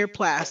 I hear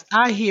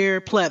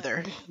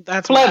pleather.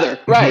 That's what Pleather,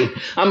 right.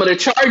 I'm going to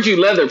charge you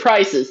leather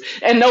prices.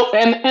 And no,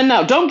 and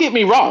now don't get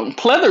me wrong.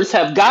 Pleathers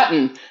have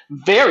gotten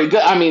very good.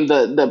 I mean,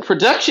 the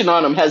production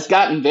on them has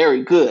gotten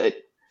very good.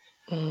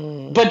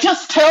 But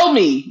just tell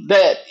me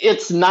that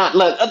it's not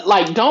leather.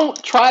 Like,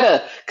 don't try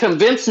to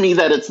convince me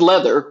that it's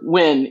leather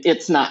when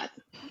it's not.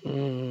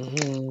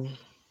 Mm-hmm.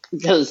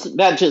 Because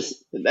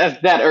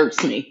that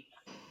irks me.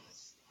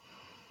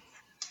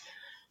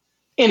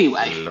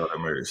 Anyway. Lord have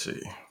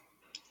mercy.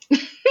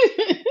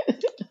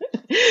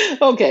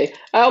 Okay,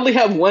 I only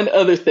have one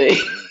other thing.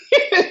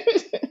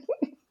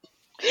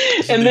 This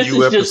is And the this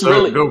U is just episode.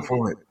 really Go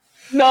for it.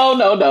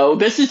 no.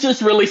 This is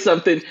just really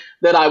something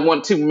that I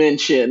want to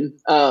mention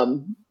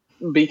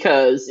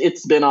because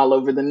it's been all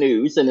over the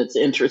news and it's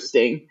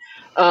interesting.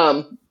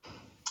 Um,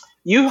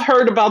 you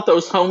heard about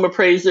those home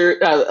appraiser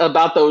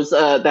about those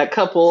that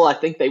couple? I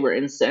think they were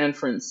in San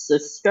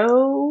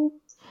Francisco,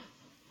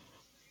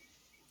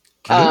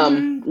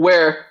 Okay.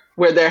 where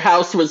their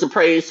house was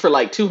appraised for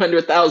like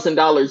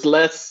 $200,000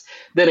 less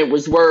than it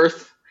was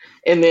worth,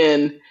 and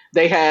then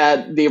they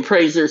had the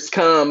appraisers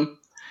come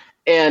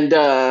and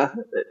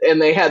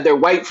they had their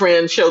white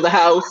friend show the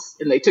house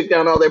and they took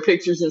down all their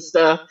pictures and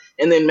stuff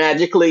and then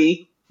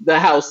magically the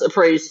house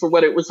appraised for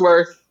what it was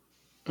worth.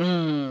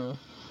 Mm.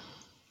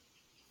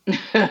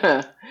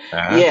 I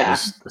Yeah.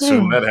 just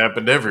assume that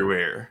happened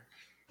everywhere.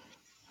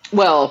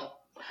 Well,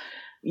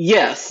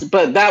 yes,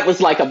 but that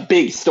was like a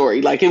big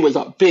story. Like it was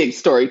a big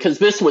story because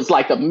this was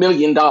like $1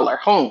 million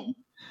home.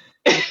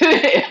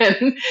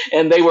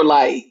 and they were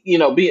like,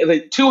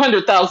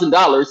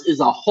 $200,000 is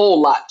a whole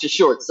lot to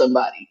short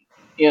somebody.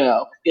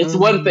 It's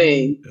one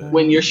thing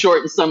when you're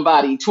shorting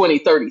somebody 20,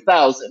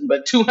 30,000,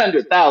 but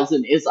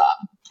 200,000 is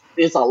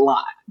a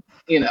lot.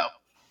 You know,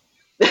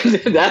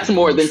 that's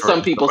more You than some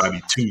shorting people's.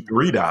 somebody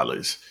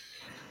 $2-3.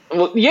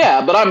 Well,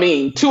 yeah, but I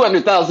mean,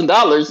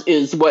 $200,000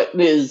 is what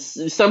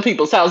is some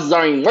people's houses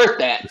aren't even worth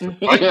that. It's a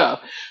fight.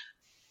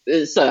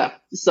 It's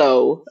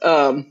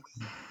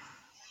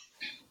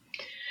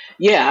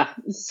yeah.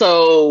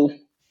 So,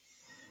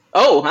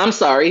 oh, I'm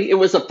sorry, it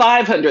was a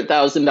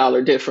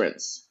 $500,000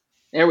 difference.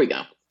 There we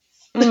go.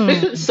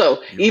 Mm.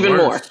 So Even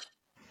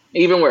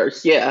even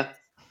worse. Yeah,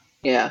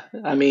 yeah.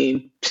 I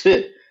mean,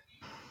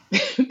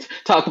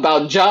 talk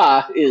about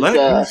Ja is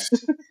Letters.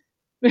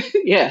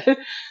 yeah.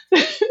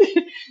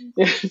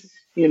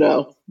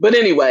 But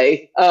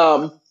anyway,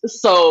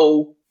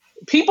 so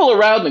people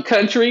around the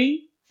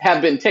country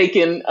have been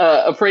taking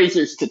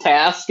appraisers to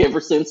task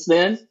ever since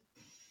then,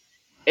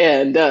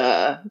 and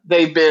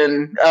they've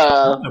been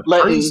letting.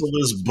 Appraisal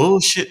is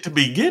bullshit to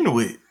begin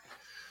with.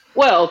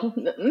 Well,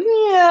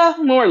 yeah,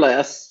 more or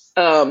less.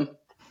 But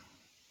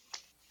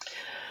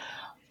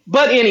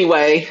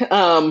anyway,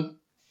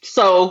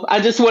 so I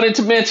just wanted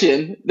to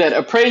mention that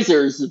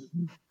appraisers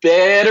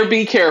better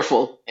be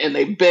careful and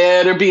they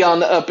better be on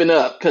the up and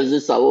up because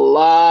it's a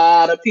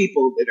lot of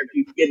people that are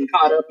getting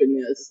caught up in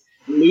this,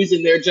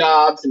 losing their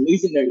jobs and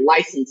losing their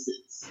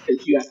licenses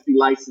because you have to be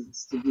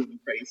licensed to be an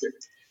appraiser.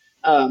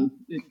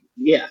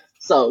 Yeah,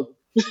 so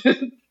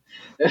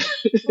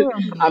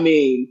I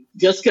mean,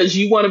 just because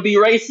you want to be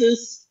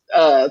racist,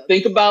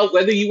 think about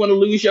whether you want to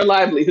lose your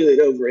livelihood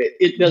over it.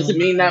 It doesn't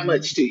mean that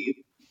much to you.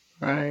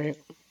 Right.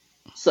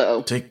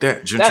 So take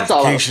that that's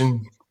all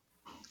gentrification.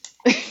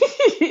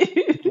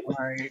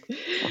 Right.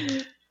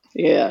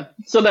 Yeah.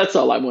 So that's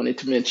all I wanted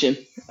to mention.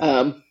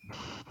 Um,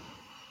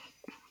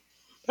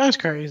 That's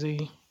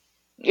crazy.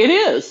 it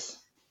is.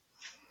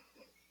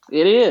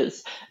 It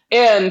is.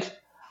 And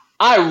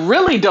I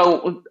really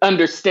don't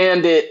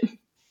understand it.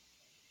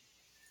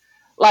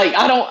 Like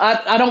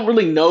I don't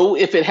really know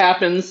if it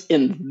happens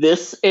in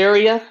this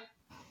area,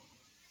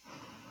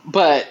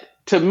 but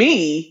to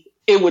me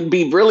it would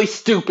be really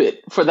stupid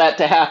for that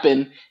to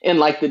happen in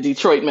like the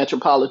Detroit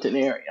metropolitan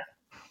area.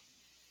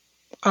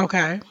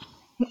 Okay.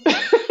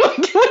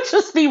 It would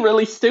just be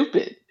really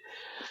stupid.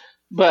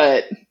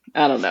 But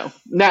I don't know.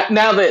 Now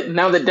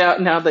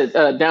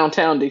that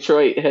downtown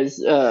Detroit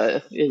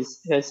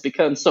has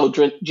become so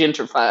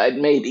gentrified,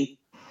 maybe.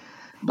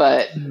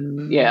 But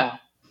Mm. yeah.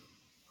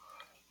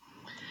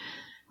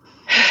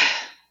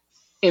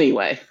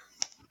 Anyway.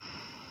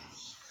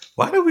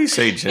 Why do we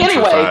say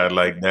Anyway. gentrified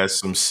like that's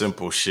some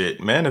simple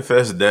shit?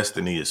 Manifest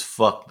Destiny is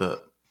fucked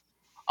up.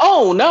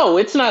 Oh no,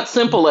 it's not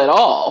simple at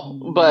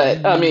all.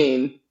 But I Mm.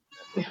 mean,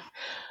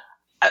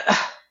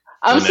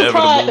 I'm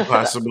Inevitable, surprised.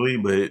 possibly,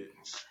 but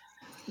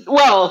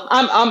Well,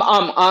 I'm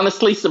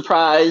honestly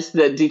surprised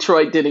that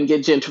Detroit didn't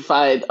get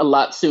gentrified a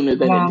lot sooner A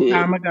than it long did.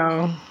 time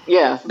ago.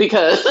 Yeah,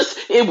 because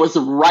it was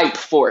ripe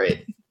for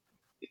it.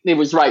 It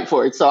was ripe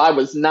for it. So I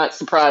was not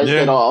surprised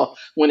at yeah. all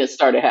when it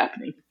started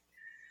happening.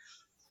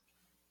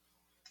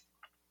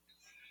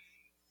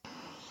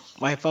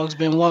 White folks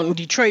been wanting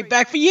Detroit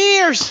back for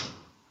years.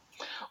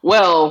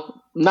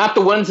 Well, not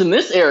the ones in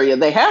this area.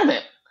 They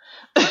haven't.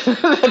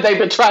 They've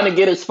been trying to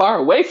get as far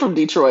away from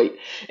Detroit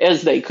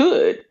as they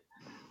could.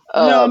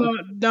 No, Um, no,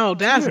 no.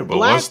 That's Yeah, but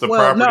black. once the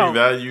Well, property no.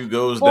 value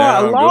goes For a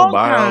down, go long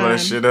buy all that time,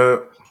 shit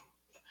up.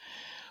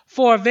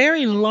 for a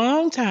very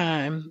long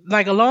time,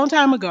 like a long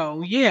time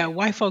ago, yeah,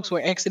 white folks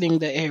were exiting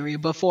the area,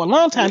 but for a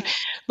long time,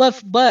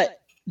 but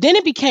then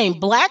it became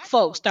black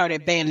folks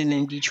started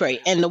abandoning Detroit,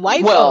 and the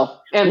white folks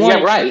well, and yeah,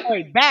 wanted right,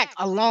 Detroit back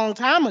a long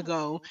time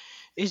ago.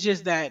 It's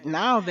just that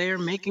now they're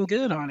making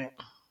good on it.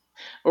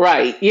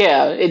 right,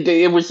 yeah.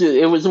 It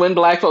was when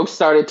black folks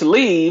started to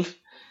leave,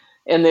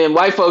 and then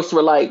white folks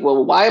were like,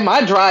 "Well, why am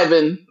I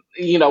driving?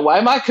 Why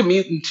am I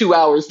commuting 2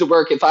 hours to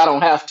work if I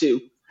don't have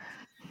to?"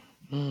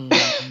 Mm.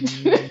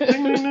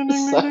 Ding, ding, ding,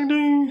 ding, So, ding,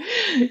 ding,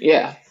 ding.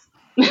 yeah.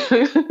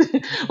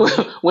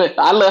 When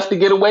I left to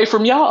get away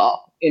from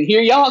y'all, and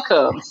here y'all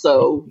come,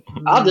 so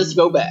I'll just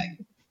go back.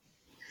 Mm.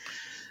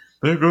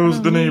 There I goes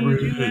don't the need you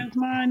neighborhood. as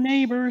my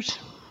neighbors.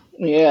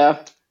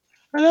 Yeah,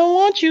 I don't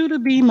want you to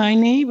be my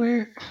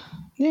neighbor.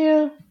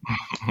 yeah.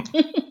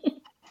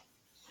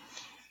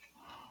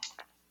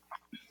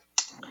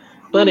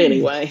 But Hmm.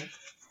 anyway,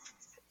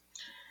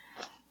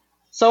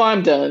 so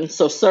I'm done.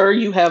 So, sir,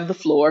 you have the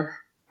floor,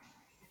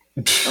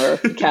 or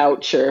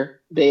couch,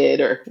 or bed,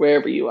 or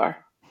wherever you are.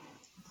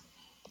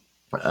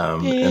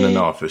 In an Bed,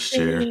 office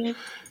chair. bed.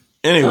 Oh,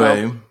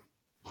 Anyway,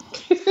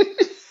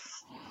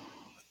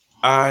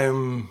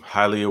 I'm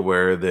highly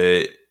aware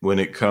that when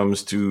it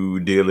comes to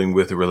dealing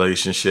with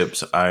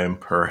relationships, I am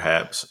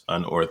perhaps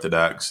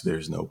unorthodox.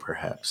 There's no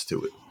perhaps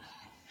to it.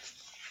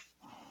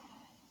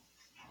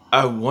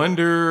 I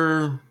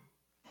wonder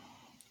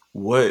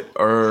what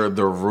are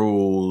the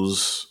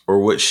rules or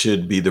what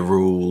should be the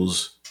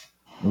rules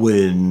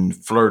when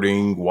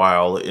flirting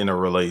while in a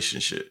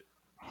relationship.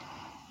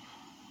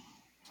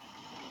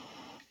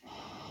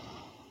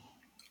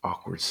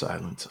 Awkward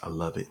silence. I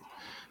love it.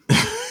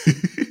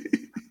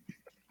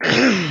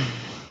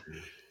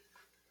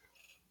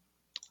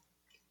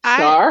 I,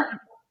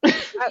 Star.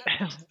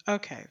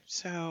 okay,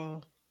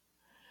 so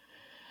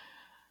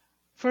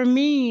for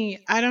me,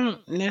 I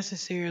don't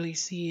necessarily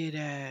see it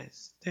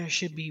as there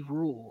should be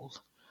rules.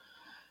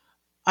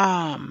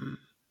 Um,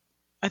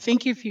 I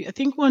think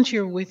once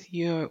you're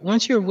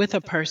with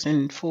a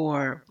person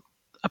for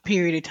a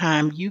period of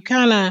time, you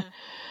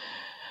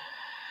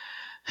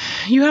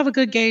have a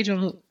good gauge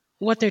on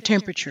what their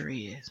temperature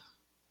is,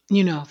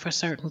 for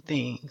certain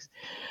things.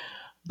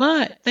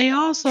 But they True.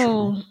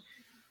 also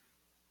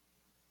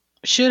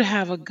should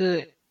have a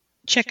good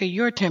check of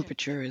your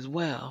temperature as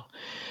well.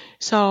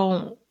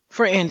 So,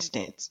 for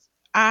instance,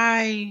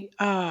 I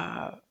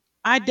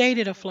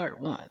dated a flirt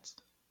once,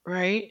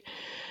 right?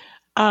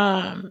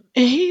 And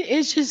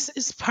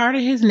it's part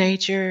of his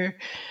nature.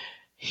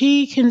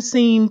 He can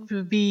seem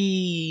to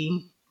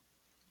be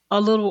a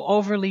little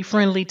overly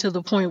friendly to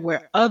the point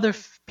where other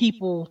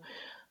people,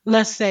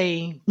 let's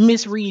say,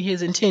 misread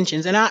his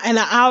intentions. And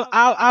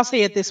I'll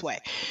say it this way: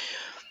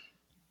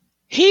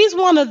 he's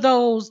one of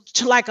those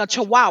like a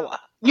chihuahua.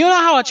 You know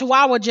how a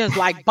chihuahua just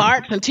like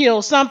barks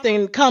until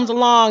something comes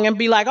along and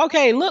be like,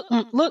 okay, look,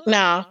 look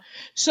now.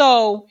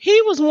 So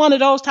he was one of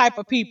those type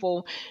of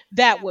people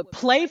that would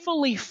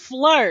playfully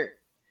flirt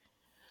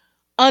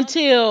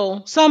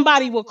until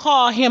somebody will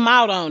call him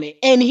out on it.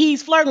 And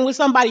he's flirting with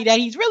somebody that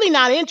he's really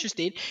not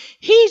interested.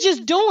 He's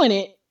just doing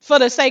it for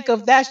the sake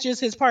of that's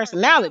just his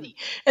personality.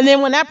 And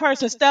then when that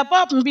person step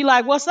up and be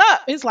like, "What's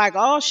up?" It's like,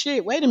 "Oh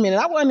shit, wait a minute.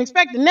 I wasn't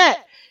expecting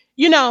that."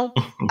 You know.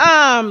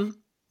 Um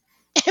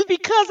And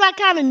because I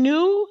kind of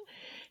knew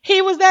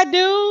he was that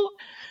dude,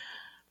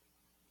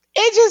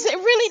 it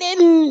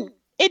really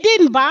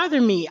didn't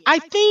bother me. I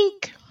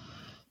think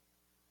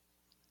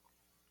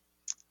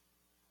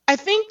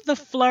the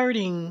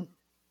flirting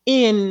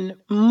in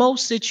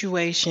most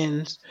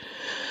situations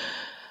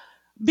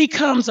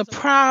becomes a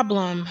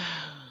problem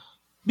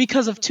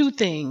because of two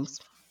things.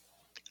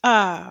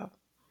 Uh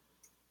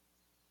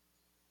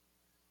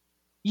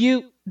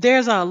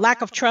there's a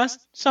lack of trust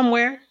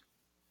somewhere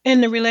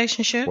in the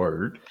relationship.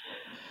 Word.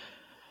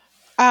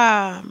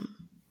 Um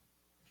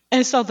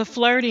and so the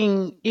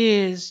flirting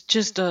is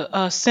just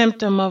a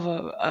symptom of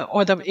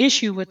or the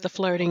issue with the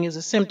flirting is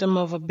a symptom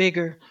of a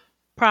bigger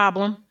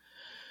problem.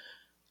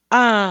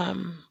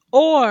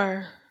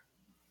 Or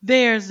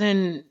there's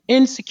an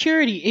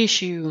insecurity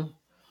issue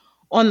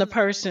on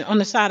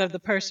the side of the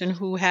person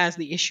who has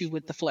the issue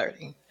with the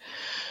flirting.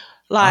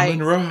 I'm in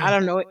Like, I Raw.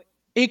 don't know,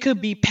 it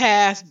could be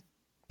past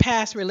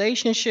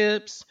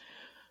relationships,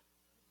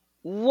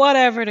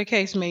 whatever the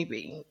case may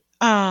be.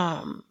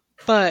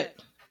 But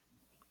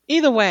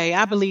either way,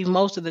 I believe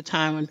most of the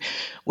time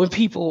when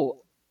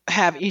people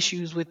have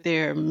issues with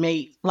their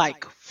mate,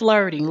 like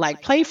flirting,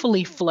 like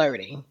playfully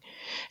flirting,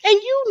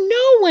 and you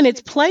know when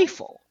it's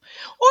playful,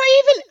 or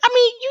even, I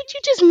mean, you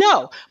just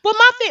know. But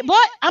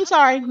but I'm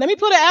sorry, let me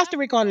put an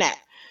asterisk on that.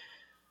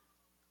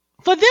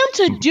 For them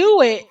to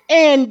do it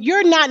and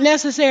you're not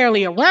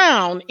necessarily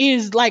around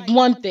is like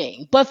one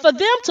thing, but for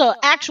them to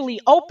actually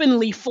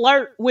openly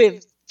flirt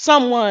with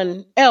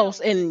someone else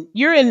and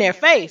you're in their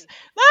face,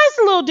 that's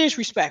a little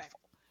disrespectful.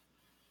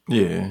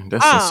 Yeah,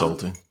 that's um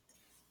insulting.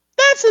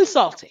 that's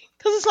insulting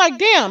because it's like,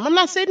 damn, I'm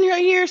not sitting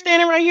right here,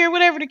 standing right here,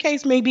 whatever the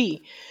case may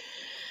be.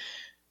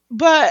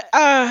 But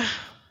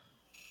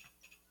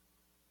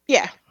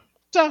yeah,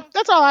 so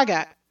that's all I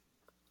got.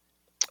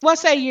 What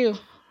say you?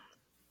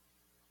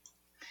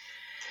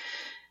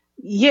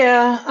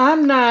 Yeah,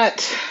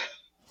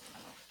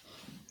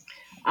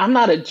 I'm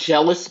not a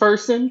jealous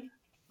person.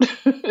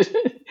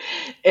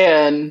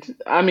 And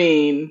I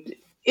mean,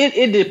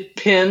 it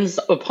depends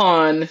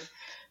upon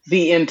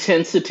the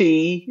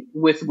intensity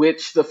with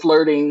which the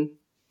flirting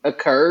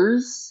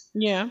occurs.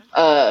 Yeah.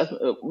 uh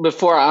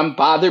Before I'm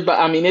bothered, but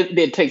I mean,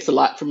 it takes a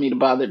lot for me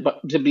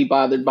to be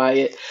bothered by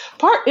it,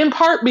 in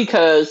part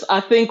because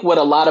I think what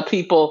a lot of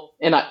people,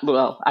 and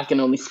I can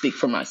only speak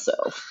for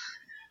myself,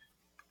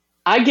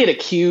 I get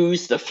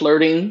accused of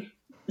flirting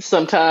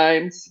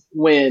sometimes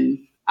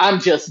when I'm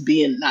just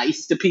being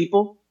nice to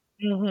people.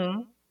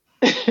 Mm-hmm.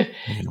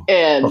 Yeah.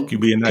 Fuck And you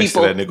being nice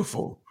to that people, nigga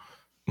for.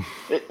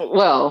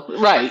 well,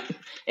 right,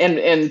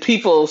 and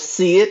people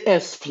see it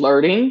as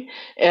flirting,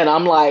 and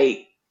I'm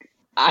like,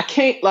 I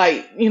can't,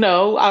 like,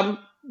 I'm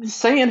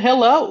saying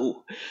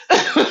hello.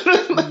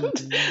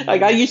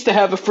 Like, I Mm-hmm. used to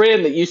have a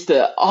friend that used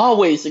to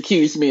always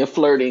accuse me of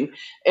flirting,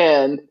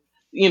 and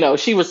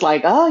she was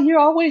like, "Oh, you're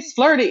always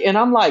flirty," and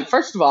I'm like,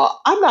 first of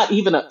all, I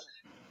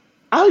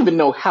don't even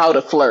know how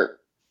to flirt.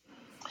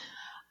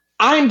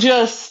 I'm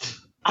just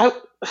I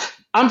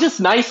I'm just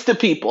nice to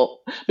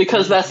people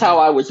because that's how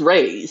I was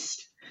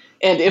raised.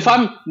 And if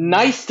I'm Mm-hmm.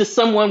 nice to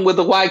someone with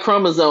a Y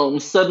chromosome,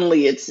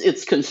 suddenly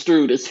it's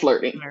construed as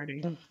flirting.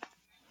 Flirting.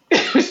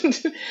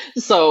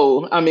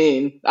 So, I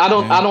mean, I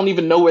Yeah. don't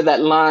even know where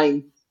that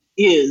line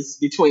is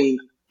between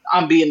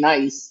I'm being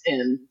nice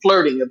and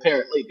flirting,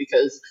 apparently,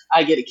 because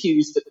I get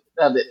accused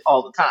of it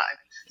all the time.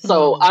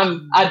 So I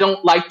Mm-hmm.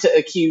 don't like to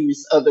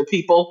accuse other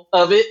people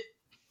of it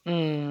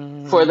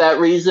for Mm-hmm. that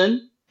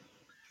reason.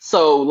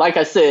 So, like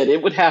I said,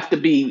 it would have to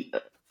be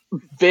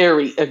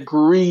very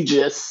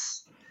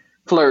egregious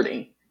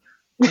flirting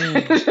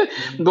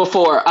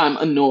before I'm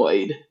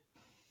annoyed.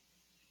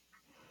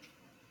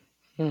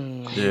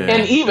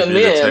 And Yeah. Mm-hmm. If even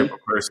you're the type then, of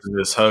person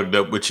that's hugged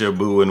up with your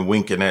boo and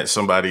winking at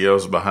somebody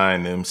else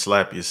behind them,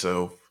 slap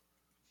yourself.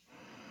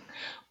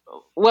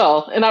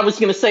 well, and I was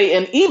going to say,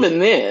 and even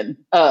then,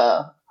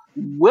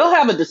 we'll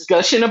have a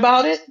discussion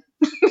about it,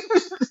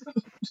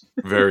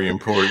 Very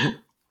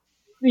important.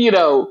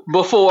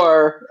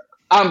 before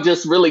I'm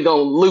just really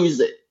going to lose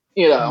it.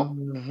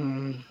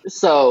 Mm-hmm.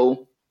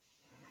 So,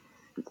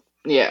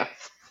 yeah.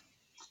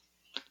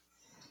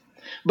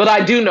 But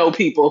I do know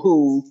people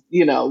who,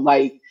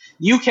 like,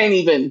 you can't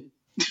even,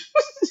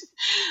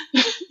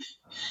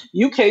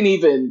 you can't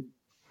even,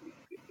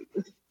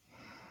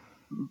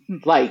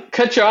 like,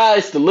 cut your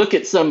eyes to look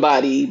at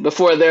somebody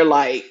before they're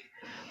like,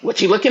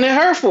 what you looking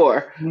at her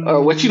for?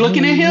 Or what you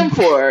looking at him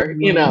for?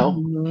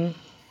 Mm-hmm.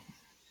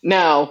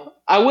 Now,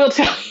 I will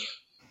tell you,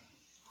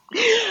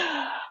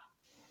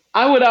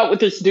 I went out with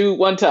this dude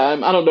one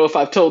time. I don't know if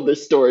I've told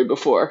this story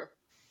before,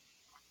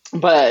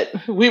 but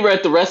we were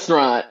at the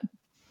restaurant,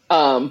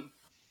 um,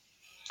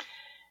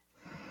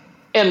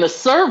 and the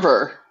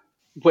server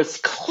was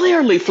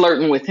clearly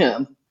flirting with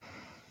him.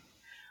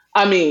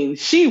 I mean,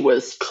 she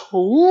was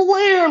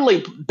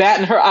clearly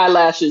batting her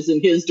eyelashes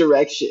in his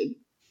direction.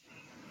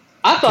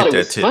 I thought Get it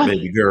that was tip, funny.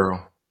 baby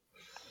girl.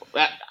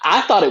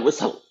 I thought it was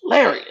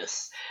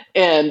hilarious.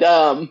 And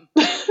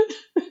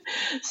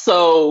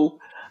so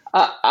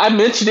I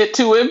mentioned it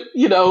to him,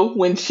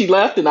 when she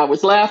left, and I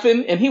was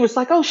laughing, and he was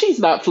like, "Oh, she's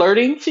not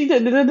flirting. She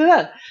did da da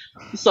da."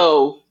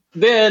 So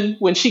then,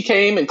 when she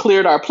came and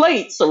cleared our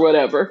plates or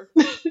whatever,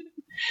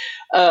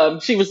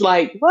 she was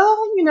like,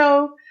 "Well,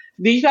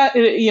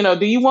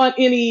 do you want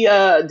any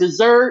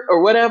dessert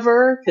or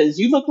whatever? Because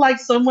you look like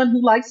someone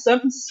who likes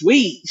something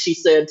sweet." She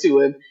said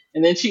to him,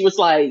 and then she was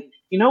like,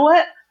 "You know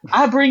what?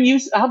 I'll bring you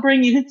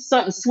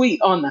something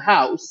sweet on the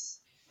house."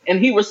 And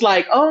he was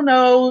like, "Oh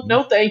no,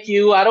 no, thank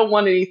you. I don't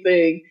want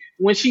anything."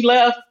 When she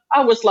left,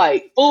 I was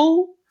like,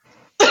 "Fool,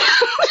 you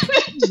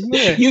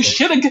Listen.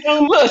 should have So,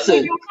 so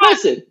listen, you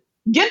listen.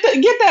 Get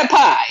that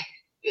pie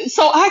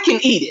so I can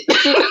eat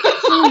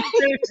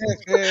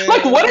it."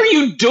 Like, what are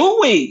you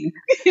doing?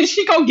 Is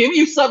she gonna give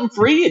you something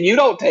free and you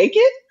don't take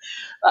it?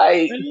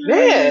 Like,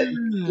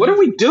 man, what are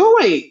we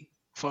doing?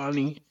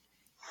 Funny.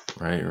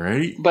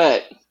 Right.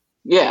 But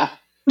yeah,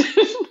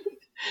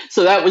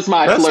 so that was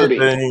my That's the flirting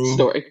thing.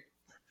 story.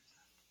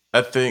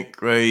 I think,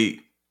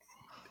 like,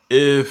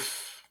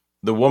 if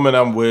the woman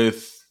I'm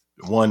with,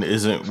 one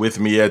isn't with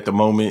me at the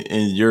moment,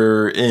 and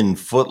you're in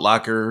Foot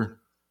Locker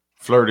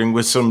flirting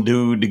with some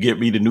dude to get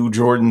me the new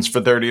Jordans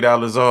for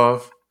 $30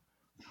 off,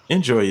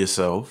 enjoy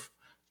yourself.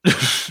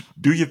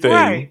 Do your Right.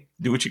 thing.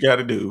 Do what you got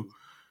to do.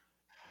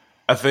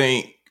 I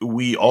think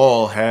we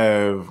all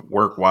have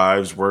work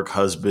wives, work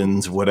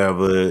husbands,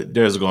 whatever.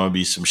 There's going to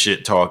be some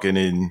shit talking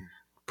and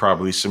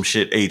probably some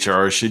shit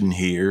HR shouldn't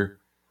hear.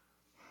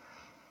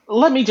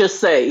 Let me just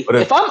say, But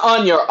if I'm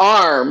on your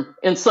arm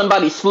and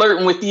somebody's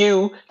flirting with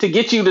you to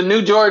get you the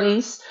new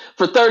Jordans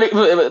for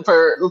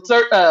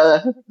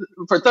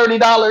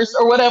 $30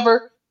 or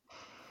whatever,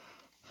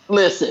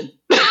 listen.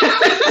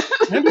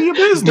 handle your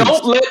business.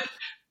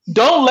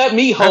 Don't let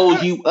me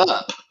hold you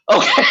up.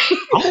 Okay.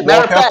 I'm gonna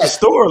Matter walk of out the fact,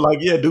 store like,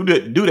 yeah, do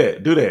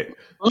that.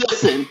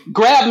 listen,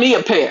 grab me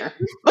a pair.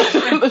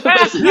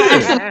 Listen,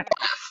 Yeah.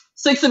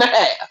 six and a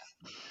half.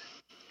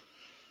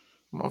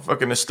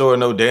 Motherfucker in the store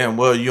know damn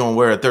well you don't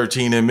wear a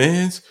 13 in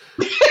men's.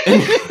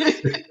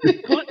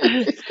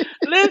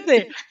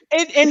 Listen,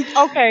 and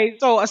okay.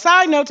 So a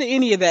side note to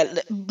any of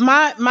that,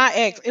 my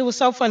ex, it was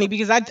so funny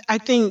because I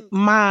think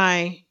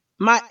my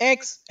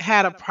ex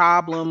had a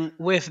problem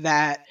with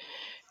that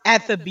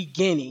at the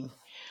beginning,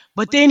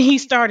 but then he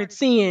started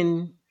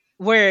seeing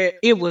where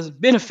it was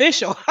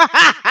beneficial,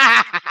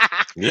 Yeah.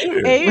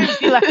 and he'd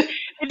be like,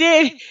 and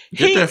then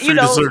Get he, that free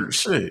dessert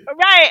shit.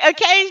 right,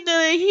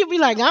 occasionally he'd be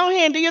like, "Go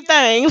ahead and do your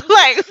thing,"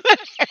 like,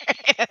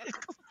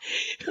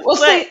 Well, but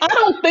see, I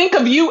don't think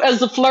of you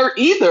as a flirt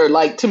either.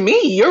 Like, to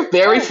me, you're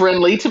very right.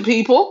 friendly to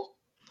people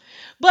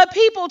But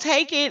people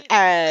take it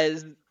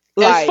as as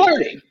like,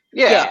 flirting.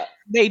 Yeah. yeah,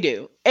 they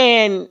do.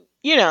 And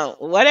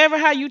whatever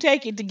how you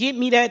take it to get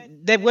me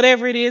that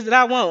whatever it is that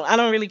I want, I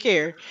don't really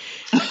care.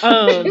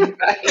 Um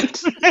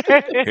Right.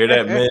 Hear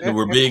that, men?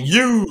 We're being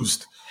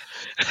used.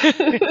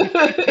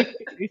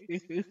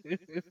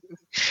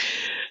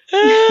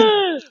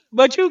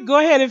 But you go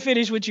ahead and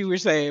finish what you were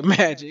saying,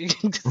 Magic.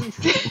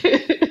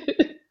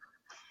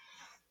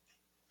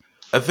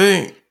 I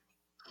think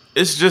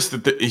it's just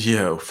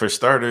that, for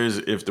starters,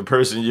 if the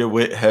person you're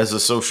with has a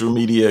social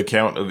media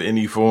account of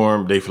any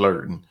form, they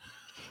flirting.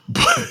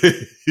 But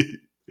you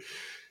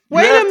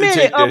Wait a have to minute,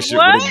 take of that shit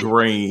with a what?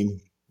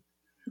 grain.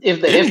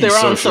 If Any they're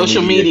on social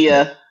social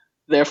media account, media,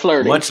 they're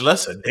flirting. much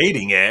less a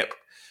dating app.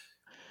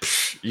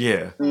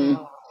 Yeah. Mm.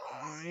 Oh,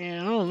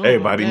 yeah, I don't know about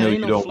Everybody that. know Ain't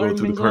you no don't go flirting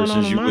through the been going on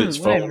persons on you with's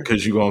mine. phone Whatever.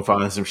 because you gonna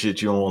find some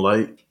shit you don't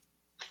like.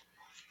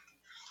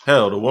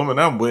 Hell, the woman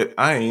I'm with,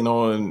 I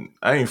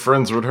ain't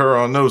friends with her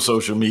on no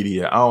social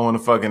media. I don't want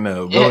to fucking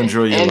know. Go And,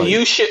 enjoy your and life.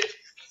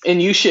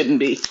 you shouldn't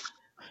be.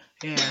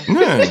 Yeah.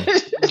 Yeah.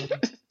 Yeah.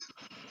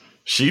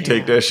 She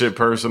take Yeah. that shit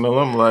personal.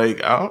 I'm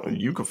like,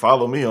 you can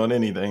follow me on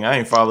anything. I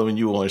ain't following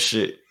you on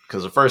shit.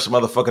 Because the first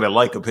motherfucker that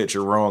like a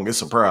picture wrong,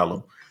 it's a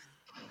problem.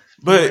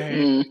 But Right.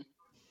 Mm.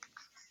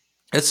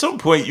 at some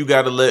point, you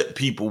got to let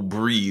people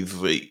breathe.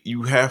 Like,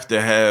 you have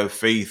to have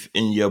faith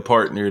in your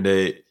partner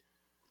that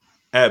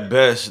at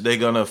best they're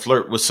gonna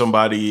flirt with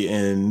somebody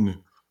and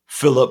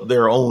fill up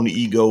their own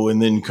ego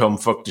and then come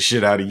fuck the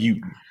shit out of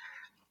you.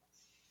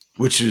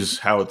 Which is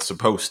how it's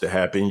supposed to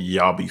happen.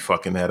 Y'all be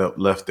fucking that up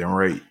left and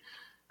right.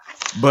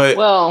 But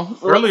Well,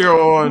 earlier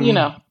you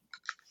know, on,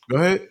 go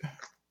ahead.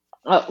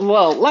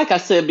 well, like I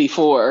said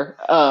before,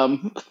 I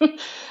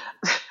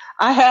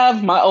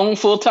have my own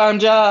full time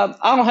job.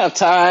 I don't have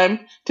time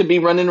to be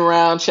running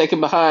around checking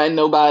behind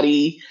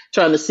nobody,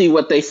 trying to see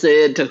what they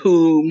said to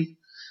whom,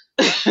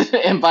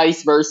 and vice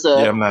Yeah, versa.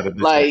 I'm not a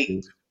Like,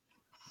 detective.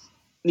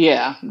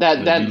 yeah,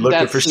 If you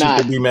looking for that's shit to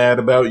not. be mad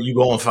about, you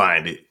gonna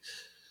find it.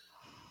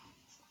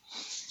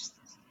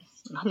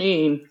 I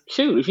mean,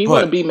 shoot, if you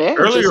want to But be mad,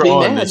 just earlier be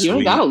on mad. this You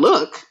ain't gotta week,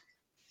 look.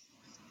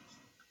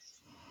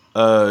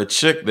 a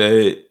chick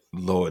that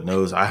Lord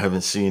knows I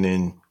haven't seen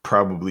in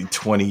probably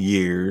 20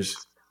 years,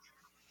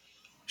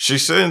 she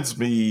sends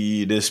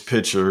me this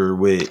picture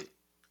with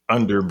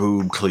under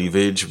boob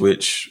cleavage,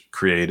 which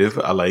creative.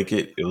 I like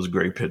it. It was a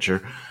great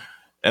picture.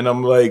 And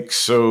I'm like,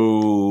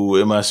 so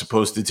am I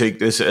supposed to take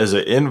this as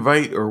an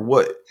invite or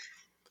what?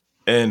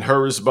 And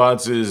her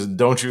response is,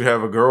 "Don't you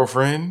have a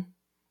girlfriend?"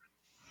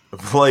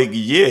 Like,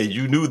 yeah,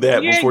 you knew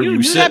that Yeah, before you you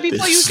knew that said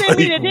before you this. sent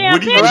me Like, the damn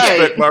what do you picture.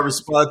 expect my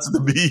response to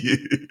be?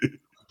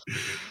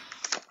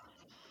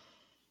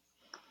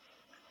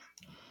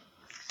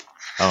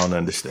 I don't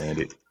understand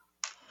it.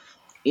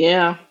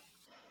 Yeah.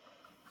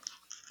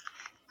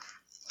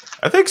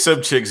 I think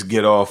some chicks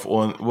get off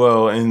on,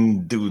 well,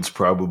 and dudes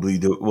probably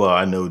do. Well,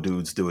 I know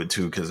dudes do it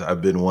too because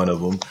I've been one of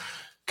them.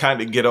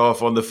 Kind of get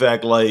off on the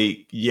fact,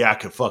 like, yeah, I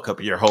could fuck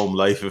up your home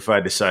life if I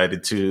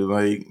decided to.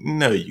 Like,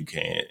 no, you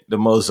can't. The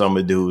most I'm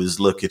gonna do is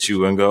look at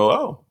you and go,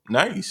 "Oh,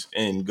 nice,"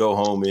 and go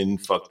home and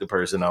fuck the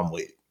person I'm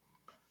with.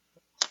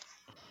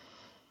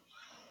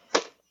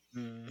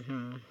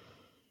 Mm-hmm.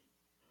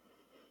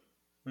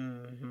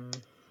 Mm-hmm.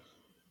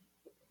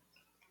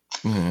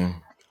 Hmm.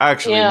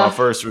 Actually, my Yeah.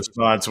 first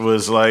response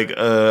was like,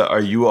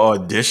 "Are you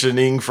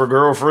auditioning for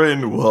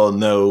girlfriend?" Well,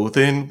 no.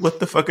 Then what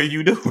the fuck are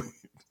you doing?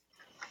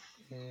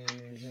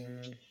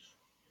 Mm-hmm.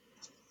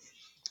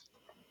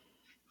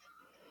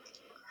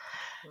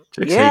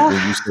 Chicks hate Yeah.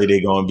 when you say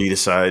they gonna be the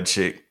side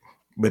chick,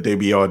 but they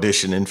be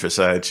auditioning for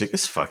side chick.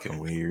 It's fucking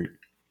weird.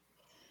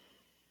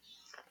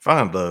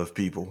 Find love,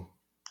 people.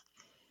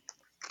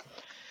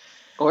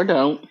 Or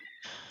don't.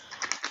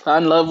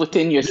 Find love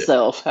within Yeah.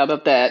 yourself. How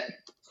about that?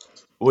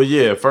 Well,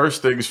 yeah.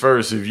 First things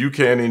first. If you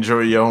can't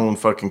enjoy your own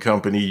fucking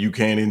company, you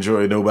can't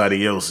enjoy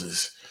nobody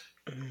else's.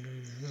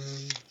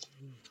 Mm-hmm.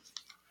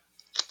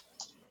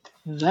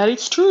 That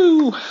is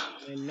true.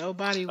 And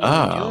nobody will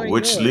enjoy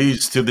Which yours.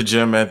 leads to the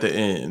gem at the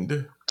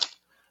end.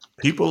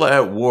 People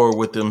at war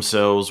with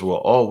themselves will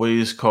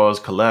always cause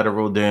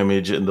collateral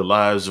damage in the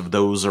lives of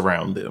those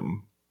around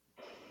them.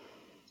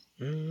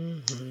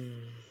 Mm-hmm.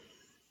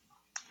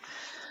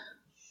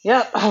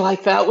 Yep, I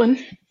like that one.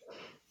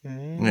 Yeah.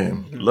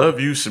 Mm-hmm. Love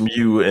you some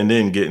you and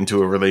then get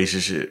into a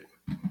relationship.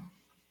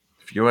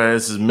 If your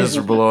ass is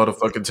miserable all the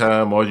fucking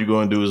time, all you're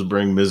going to do is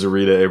bring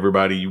misery to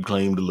everybody you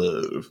claim to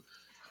love.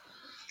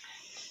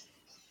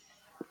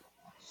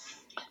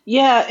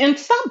 Yeah, and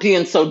stop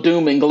being so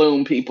doom and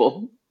gloom,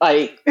 people.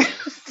 Like,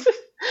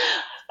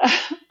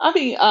 I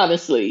mean,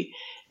 honestly,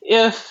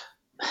 if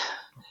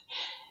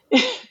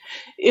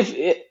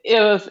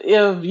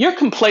if you're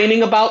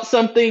complaining about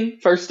something,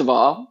 first of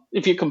all,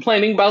 if you're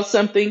complaining about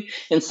something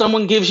and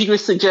someone gives you a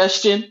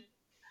suggestion,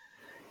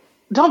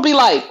 don't be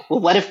like, well,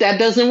 what if that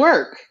doesn't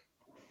work?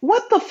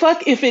 What the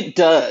fuck if it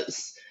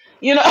does?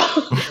 You know,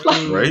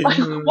 like, Right? why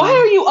Mm-hmm.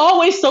 are you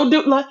always so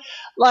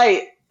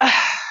like,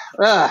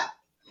 Well,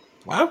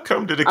 I've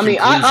come to the I mean,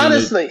 I conclusion that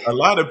honestly, a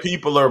lot of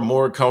people are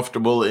more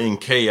comfortable in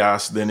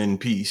chaos than in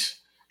peace.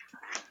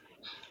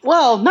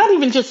 well, not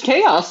even just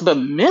chaos, but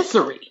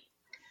misery.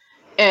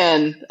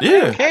 And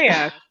Yeah.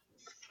 Chaos.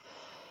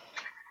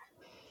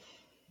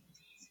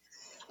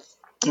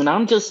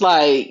 I'm just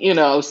like,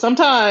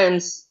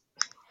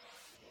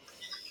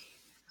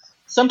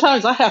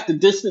 sometimes I have to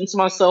distance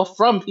myself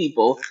from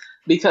people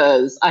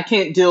because I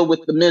can't deal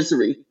with the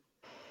misery.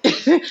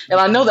 And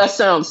I know that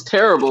sounds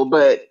terrible,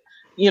 but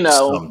you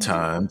know,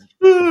 Sometimes.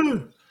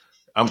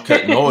 I'm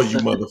cutting all you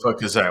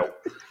motherfuckers out.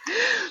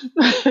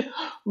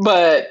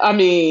 but I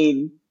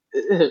mean,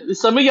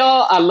 some of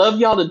y'all, I love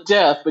y'all to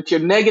death, but your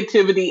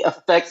negativity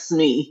affects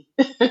me,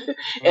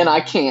 and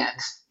I Mm-hmm.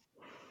 can't.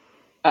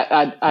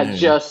 I Yeah.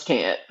 just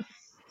can't.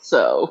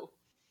 So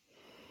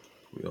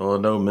We all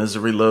know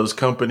misery loves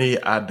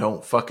company. I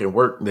don't fucking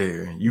work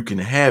there. You can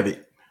have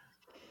it.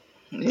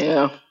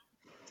 yeah,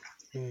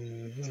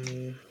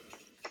 Mm-hmm.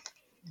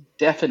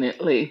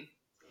 definitely.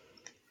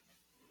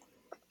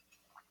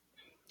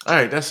 All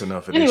right, that's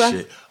enough of this Anyway,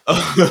 shit.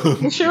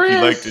 it sure If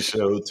you like the is.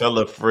 show, tell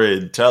a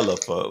friend, tell a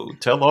foe,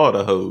 tell all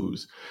the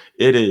hoes.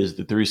 It is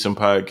the Threesome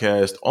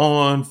Podcast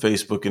on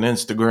Facebook and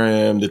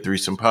Instagram, the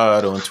Threesome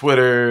Pod on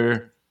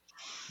Twitter.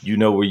 You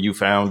know where you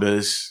found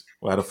us.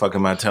 Why the fuck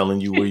am I telling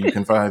you where you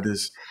can find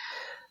us?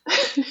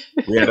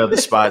 We had other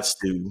spots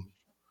too.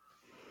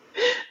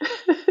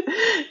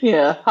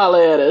 Yeah,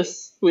 holla at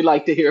us. We'd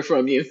like to hear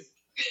from you.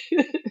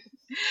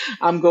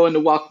 I'm going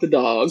to walk the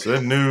dog.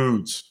 Send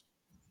nudes.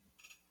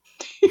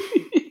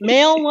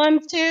 Male one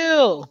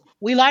too.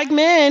 We like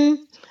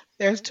men.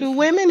 There's two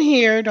women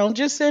here. Don't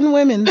just send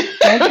women. Don't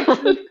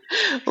just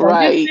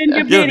Right. send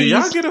your Yo, do y'all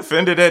biddies. get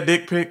offended at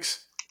dick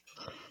pics?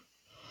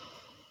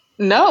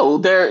 No,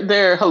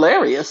 they're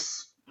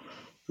hilarious.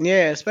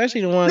 Yeah,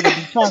 especially the ones that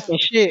be talking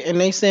shit and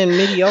they send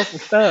mediocre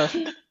stuff.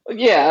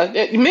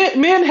 Yeah,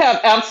 men have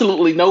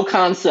absolutely no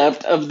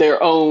concept of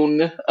their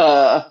own.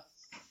 I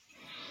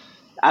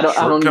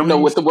don't even know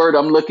what Shortcomings? the word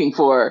I'm looking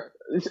for.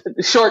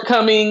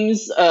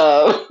 Shortcomings.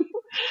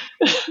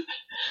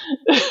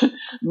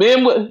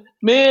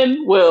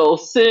 Men will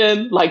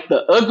send like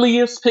the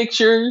ugliest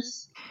pictures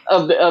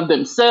of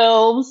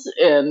themselves,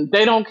 and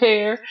they don't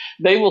care.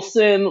 They will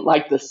send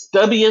like the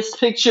stubbiest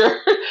picture.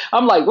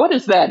 I'm like, what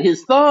is that?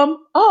 His thumb?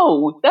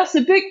 Oh, that's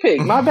a dick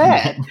pic. My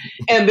bad.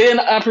 And then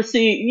I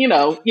proceed.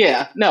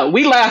 Yeah, no,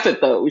 we laugh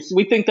at those.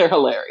 We think they're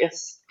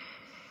hilarious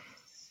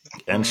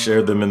And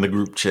share them in the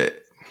group chat.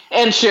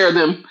 and share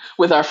them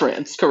with our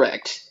friends.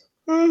 Correct.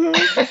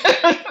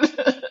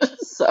 Mm-hmm.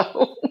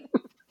 So.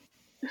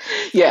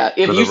 Yeah,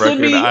 if For the you send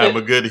record, me, I am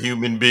a good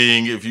human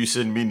being. If you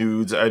send me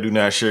nudes, I do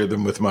not share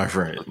them with my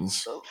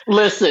friends.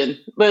 listen.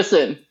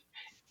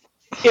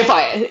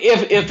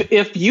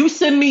 If you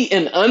send me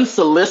an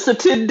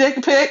unsolicited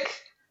dick pic,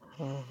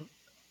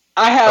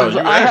 Oh, you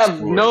I asked have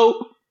for it.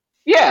 no.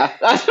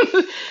 Yeah,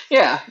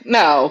 yeah.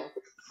 Now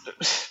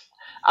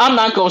I'm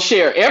not gonna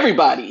share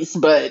everybody's,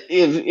 but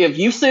if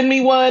you send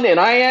me one and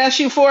I ask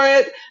you for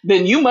it,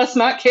 then you must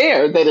not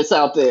care that it's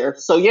out there.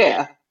 So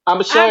yeah, I'm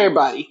gonna show I've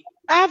everybody.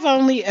 I've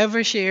only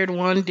ever shared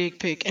one dick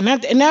pic, and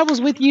that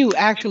was with you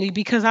actually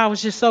because I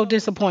was just so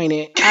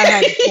disappointed. I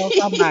had to tell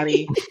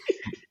somebody.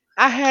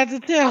 I had to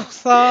tell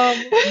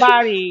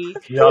somebody.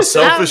 Y'all I,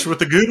 selfish with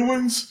the good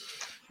ones?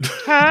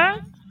 huh?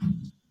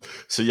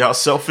 So y'all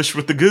selfish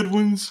with the good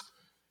ones?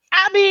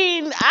 I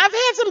mean, I've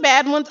had some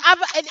bad ones.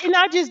 And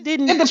I just It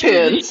didn't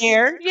choose to depends.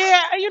 share.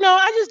 Yeah,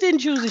 I just didn't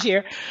choose to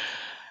share.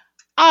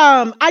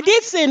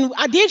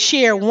 I did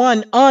share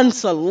one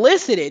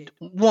unsolicited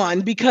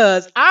one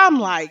because I'm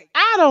like,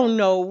 I don't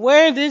know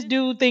where this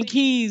dude think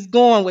he's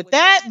going with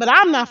that, but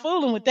I'm not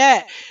fooling with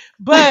that.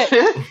 But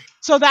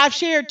so that I've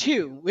shared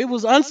two. It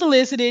was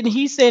unsolicited and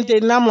he sent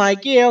it and I'm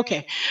like, yeah,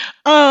 okay.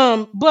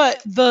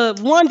 But the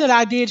one that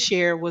I did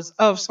share was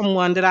of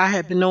someone that I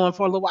had been knowing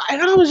for a little while.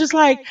 And I was just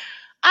like,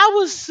 I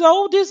was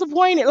so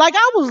disappointed. Like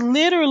I was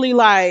literally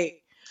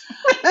like,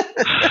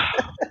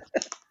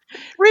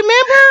 remember?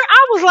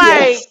 I was like,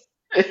 Yes.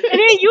 and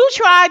then you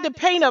tried to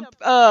paint a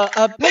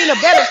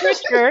better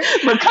picture.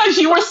 Because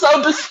you were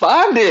so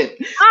despondent.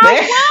 I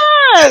Man,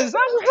 was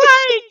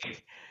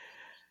like,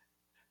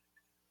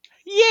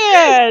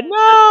 yeah,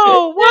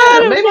 no,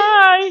 what yeah, am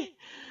I?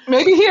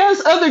 maybe he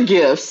has other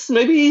gifts.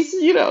 Maybe he's,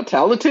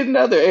 talented in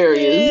other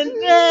areas. Man,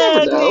 You never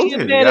that know. nigga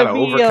Yeah, you better gotta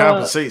be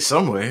overcompensate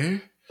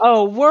somewhere.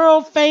 a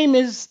world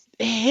famous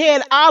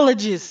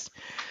headologist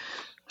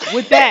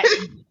with that.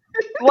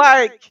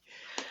 Like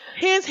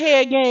his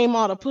head game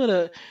ought to put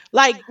a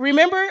like.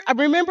 Remember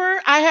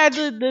I had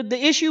the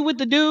issue with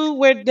the dude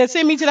where that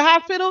sent me to the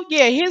hospital.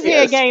 Yeah, his head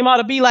Yes. game ought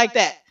to be like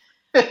that.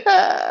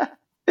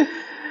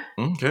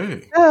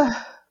 Okay.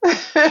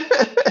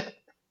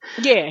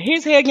 Yeah,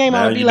 his head game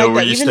ought Now to be you know like where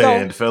that. you Even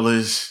though stand,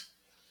 fellas.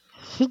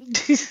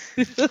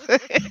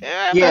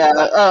 Yeah,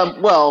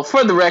 well,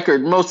 for the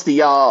record, most of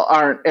y'all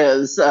aren't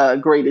as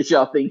great as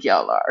y'all think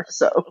y'all are.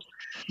 So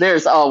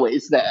there's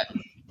always that.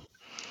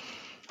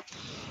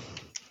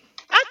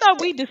 I thought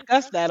we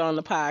discussed that on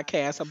the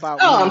podcast about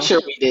Oh, I'm my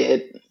sure we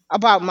did.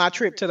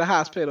 trip to the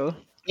hospital.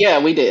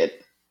 Yeah, we did.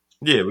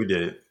 Yeah, we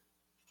did.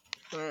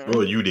 Mm.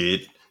 Well, you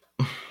did.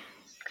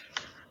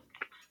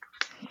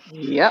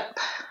 Yep,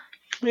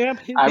 Yep,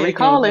 his I head game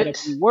recall better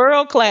it. be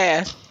world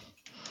class.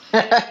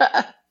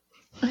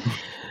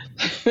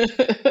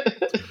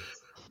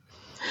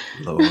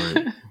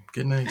 Lord.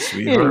 Good night,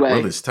 sweetheart. Well,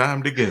 Anyway, it's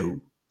time to go.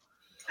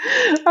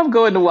 I'm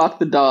going to walk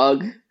the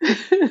dog.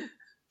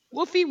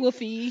 Woofy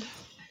woofy.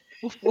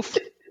 Woof woof.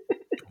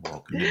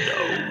 Walking the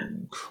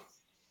dog.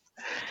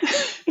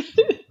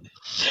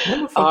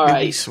 When the fuck All did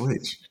we right.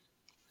 switch?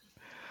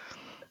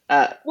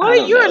 I Well, don't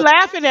you're know.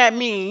 laughing at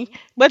me,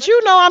 but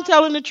you know I'm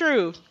telling the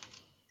truth.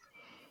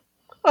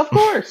 Of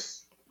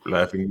course.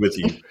 Laughing with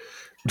you.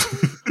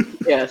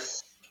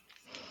 Yes.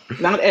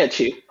 Not at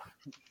you.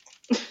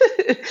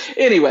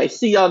 Anyway,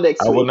 see y'all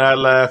next I will week. not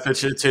laugh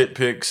at your tit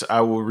pics.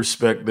 I will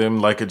respect them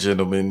like a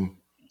gentleman.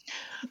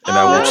 And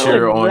I Oh, will I No. cheer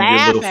wouldn't on your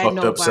little laugh at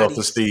fucked up self nobody's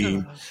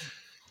esteem. stuff.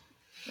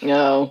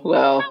 No. I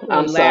Well, I'm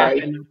wouldn't laugh at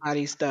sorry.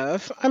 nobody's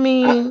stuff. I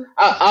mean,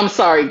 I'm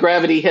sorry.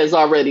 Gravity has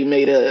already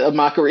made a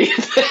mockery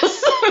of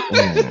this.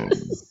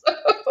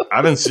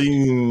 I done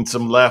seen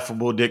some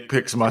laughable dick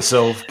pics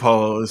myself,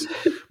 pause.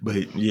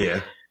 But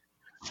yeah.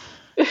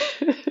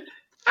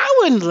 I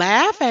wouldn't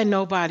laugh at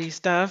nobody's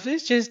stuff.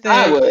 It's just I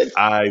that would.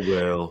 I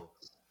will.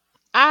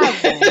 I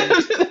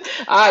won't.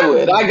 I I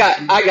would. I won't. got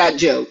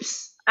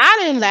jokes. I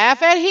didn't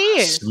laugh at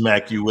his.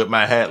 Smack you with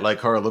my hat like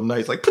Harlem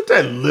Nights. Like, put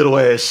that little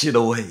ass shit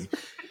away.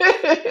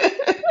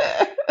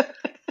 I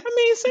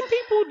mean, some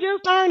people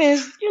just aren't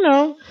as,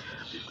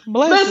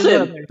 blessed as Listen,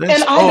 others. and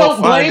That's I all don't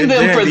fine blame and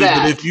them for dandy, but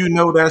that. if you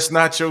know that's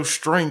not your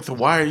strength,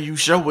 why are you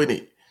showing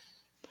it?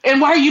 And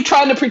why are you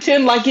trying to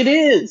pretend like it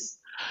is?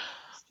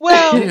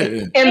 Well,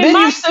 Yeah. and in then my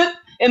you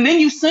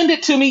send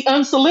it to me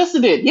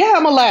unsolicited. Yeah,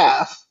 I'm a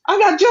laugh. I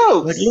got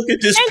Like, jokes. look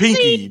at this and see,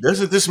 pinky.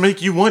 Doesn't this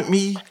make you want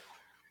me?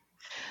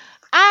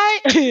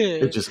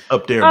 They're I just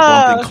up there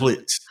bumping uh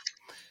clits.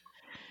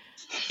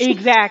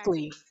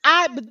 exactly.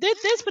 But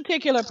this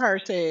particular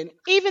person,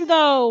 even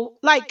though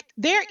like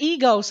their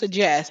ego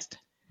suggests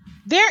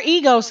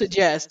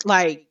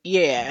like,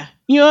 yeah,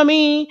 you know what I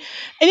mean?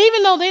 And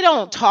even though they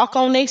don't talk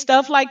on their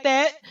stuff like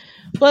that,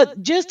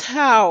 but just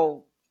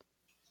how,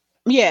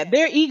 yeah,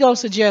 their ego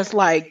suggests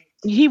like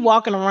he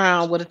walking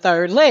around with a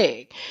third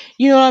leg.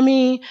 You know what I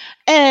mean?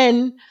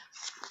 And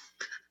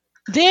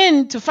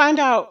then to find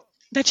out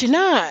that you're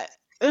not.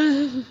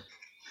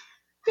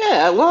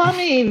 Yeah, well, I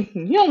mean,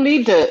 you don't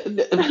need to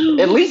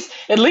at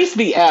least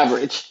be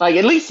average. Like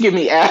at least give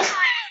me average.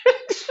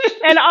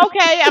 And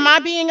okay, am I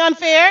being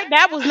unfair?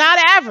 That was not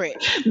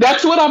average.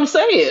 That's what I'm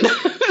saying.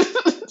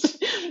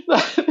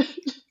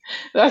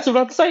 That's what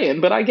I'm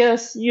saying. But I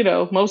guess,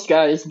 most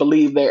guys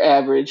believe they're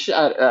average.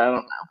 I don't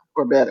know.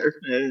 Or better.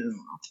 I don't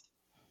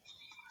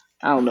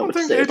I know don't what to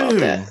think say they about do.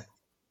 that.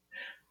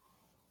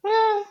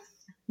 Well,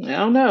 I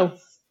don't know.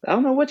 I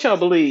don't know what y'all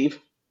believe.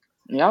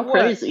 Y'all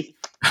What? crazy.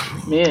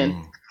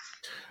 Men.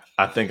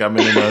 I think I'm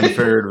in an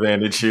unfair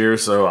advantage here,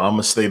 so I'm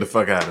gonna stay the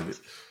fuck out of it.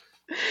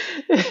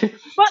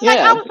 But like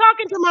I Yeah. was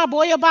talking to my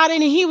boy about it,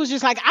 and he was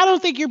just like, "I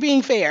don't think you're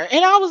being fair."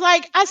 And I was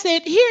like, "I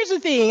said, here's the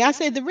thing. I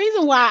said the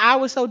reason why I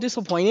was so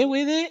disappointed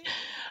with it,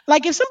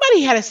 like if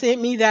somebody had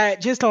sent me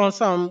that just on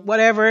some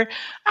whatever,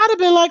 I'd have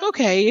been like,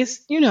 okay,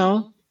 it's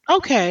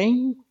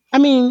okay. I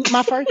mean,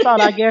 my first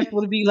thought, I guess,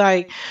 would be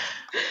like,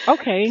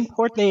 okay,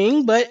 poor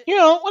thing, but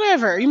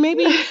whatever.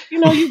 Maybe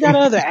you got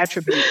other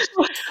attributes,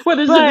 What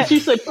is it but that you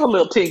say? Put a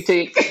little tink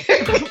tink.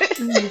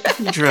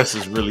 Your dress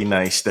is really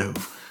nice, though.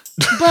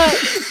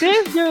 But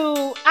this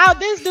dude,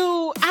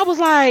 I was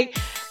like,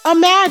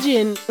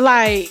 imagine,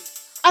 like,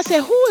 I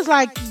said, who is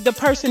like the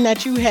person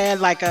that you had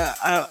like a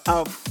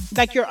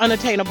like your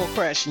unattainable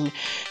crush? And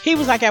he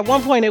was like, at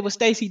one point it was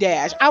Stacey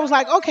Dash. I was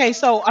like, okay,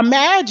 so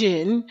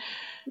imagine,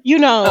 you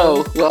know,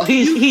 Oh, well,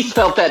 he's you, he's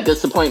felt that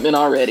disappointment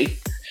already.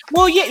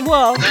 well, yeah,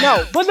 well,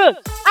 no, but look,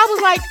 I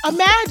was like,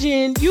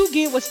 imagine you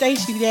get with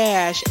Stacey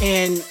Dash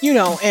and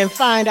and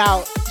find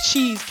out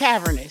she's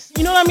cavernous.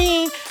 You know what I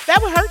mean?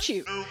 That would hurt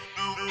you.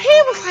 He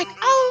was like,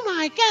 "Oh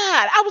my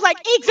god!" I was like,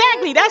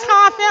 "Exactly. That's how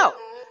I felt."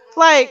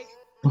 Like,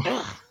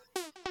 ugh.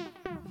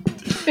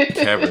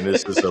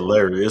 Cavernous is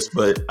hilarious,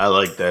 but I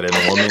like that in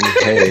a woman.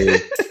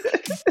 Hey,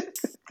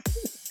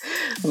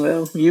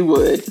 Well, you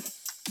would.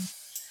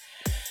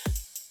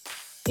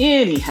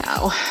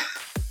 Anyhow.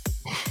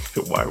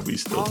 why are we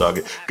still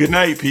talking? Good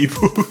night,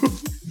 people.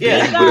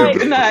 Yeah. Good night.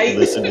 Good night.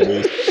 Listen to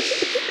this.